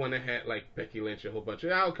thinking of the one that had like Becky Lynch, a whole bunch.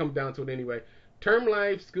 I'll come down to it anyway. Term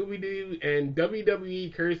Life, Scooby-Doo, and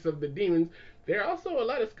WWE Curse of the Demons. There are also a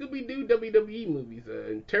lot of Scooby-Doo WWE movies.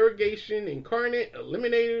 Interrogation, Incarnate,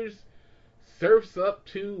 Eliminators, Surf's Up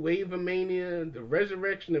 2, Wave of Mania, The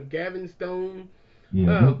Resurrection of Gavin Stone.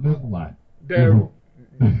 Yeah, there's a lot. The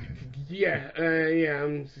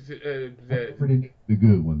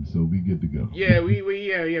good ones, so we good to go. Yeah,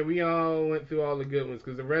 we all went through all the good ones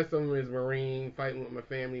because the rest of them is Marine, Fighting with My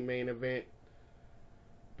Family, Main Event.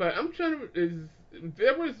 But I'm trying to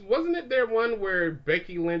wasn't it there one where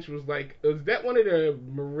Becky Lynch was like, was that one of the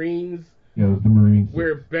Marines? Yeah, it was the Marines.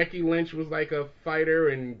 Where Becky Lynch was like a fighter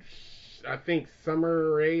and I think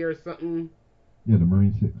Summer Rae or something. Yeah, the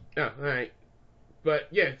Marine 6. Oh, all right. But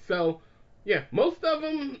yeah, so yeah, most of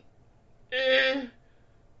them.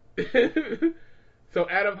 So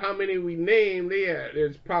out of how many we named,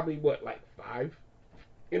 there's probably like 5,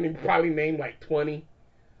 and then probably named like 20.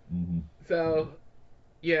 Mm-hmm. So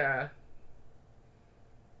yeah.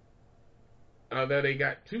 Although they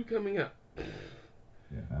got 2 coming up.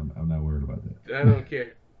 Yeah, I'm not worried about that. I don't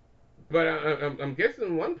care. But I'm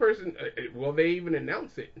guessing one person. Will they even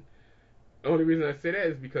announce it? The only reason I say that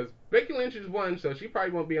is because Becky Lynch is one, so she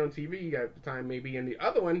probably won't be on TV at the time, maybe. And the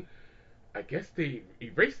other one, I guess they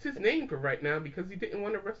erased his name for right now because he didn't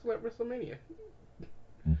want to wrestle at WrestleMania.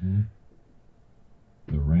 Mm-hmm.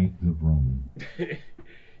 The Reigns of Rome.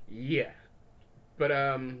 Yeah. But,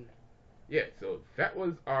 yeah, so that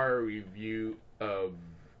was our review of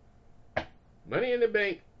Money in the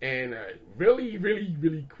Bank and a really, really,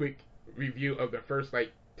 really quick review of the first,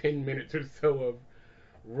 10 minutes or so of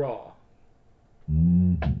Raw.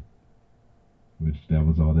 Mm-hmm. Which, that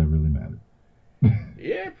was all that really mattered.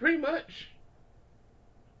 Yeah, pretty much.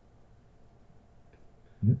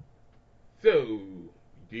 Yep. So,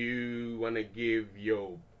 do you want to give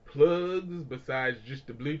your plugs besides just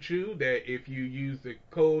the Blue Chew that if you use the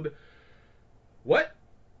code what?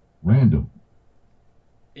 Random.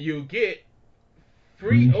 You get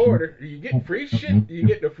free order. You get free ship. You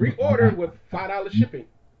get the free order with $5 shipping.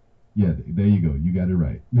 Yeah, there you go. You got it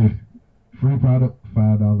right. Free product,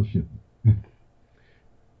 $5 shipping.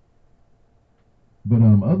 But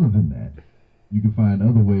other than that, you can find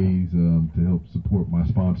other ways to help support my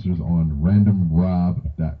sponsors on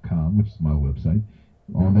randomrob.com, which is my website.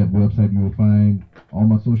 On that website, you will find all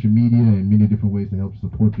my social media and many different ways to help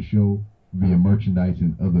support the show via merchandise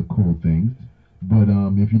and other cool things. But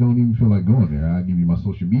if you don't even feel like going there, I'll give you my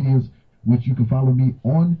social medias, which you can follow me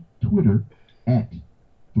on Twitter at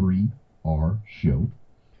 3R Show.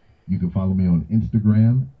 You can follow me on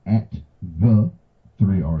Instagram at the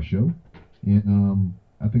 3R Show. And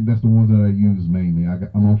I think that's the ones that I use mainly.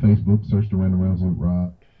 I'm on Facebook, search the Random Rounds with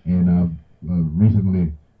Rob, and I've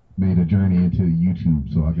recently made a journey into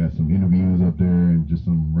YouTube. So I got some interviews up there and just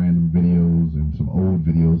some random videos and some old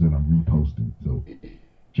videos that I'm reposting. So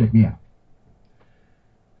check me out.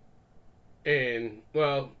 And,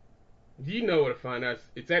 well, you know where to find us.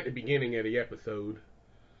 It's at the beginning of the episode.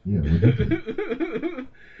 Yeah.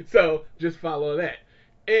 So just follow that.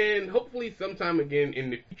 And hopefully sometime again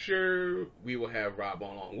in the future, we will have Rob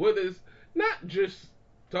along with us. Not just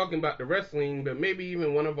talking about the wrestling, but maybe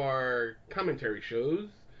even one of our commentary shows.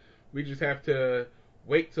 We just have to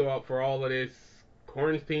wait for all of this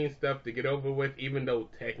quarantine stuff to get over with, even though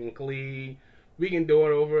technically we can do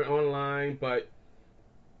it over online. But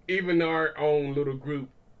even our own little group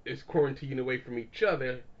is quarantined away from each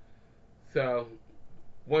other. So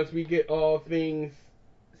once we get all things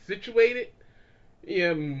situated,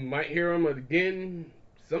 you might hear them again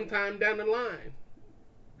sometime down the line.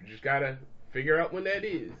 You just gotta figure out when that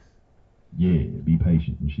is. Yeah, be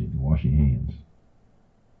patient and shit. Wash your hands.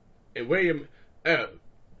 And wait a minute.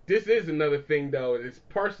 This is another thing though. It's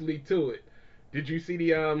partially to it. Did you see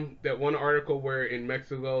the that one article where in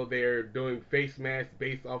Mexico they're doing face masks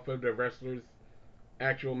based off of the wrestlers'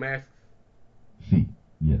 actual masks? See,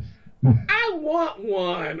 yes. I want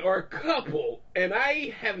one or a couple, and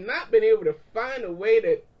I have not been able to find a way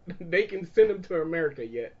that they can send them to America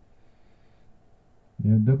yet.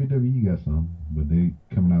 Yeah, WWE got some, but they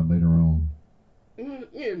coming out later on.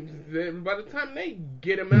 Yeah, then by the time they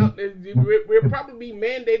get them out, we'll probably be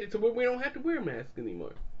mandated to where we don't have to wear masks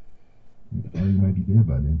anymore. Or you might be dead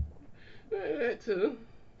by then. That too.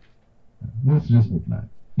 Let's just hope not.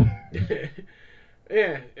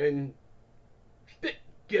 Yeah, and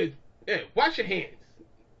wash your hands.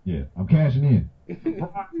 Yeah, I'm cashing in.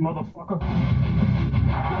 Motherfucker.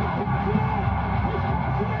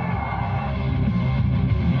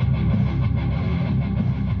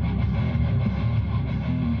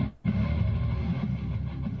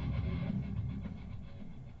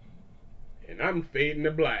 And I'm fading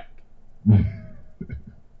to black.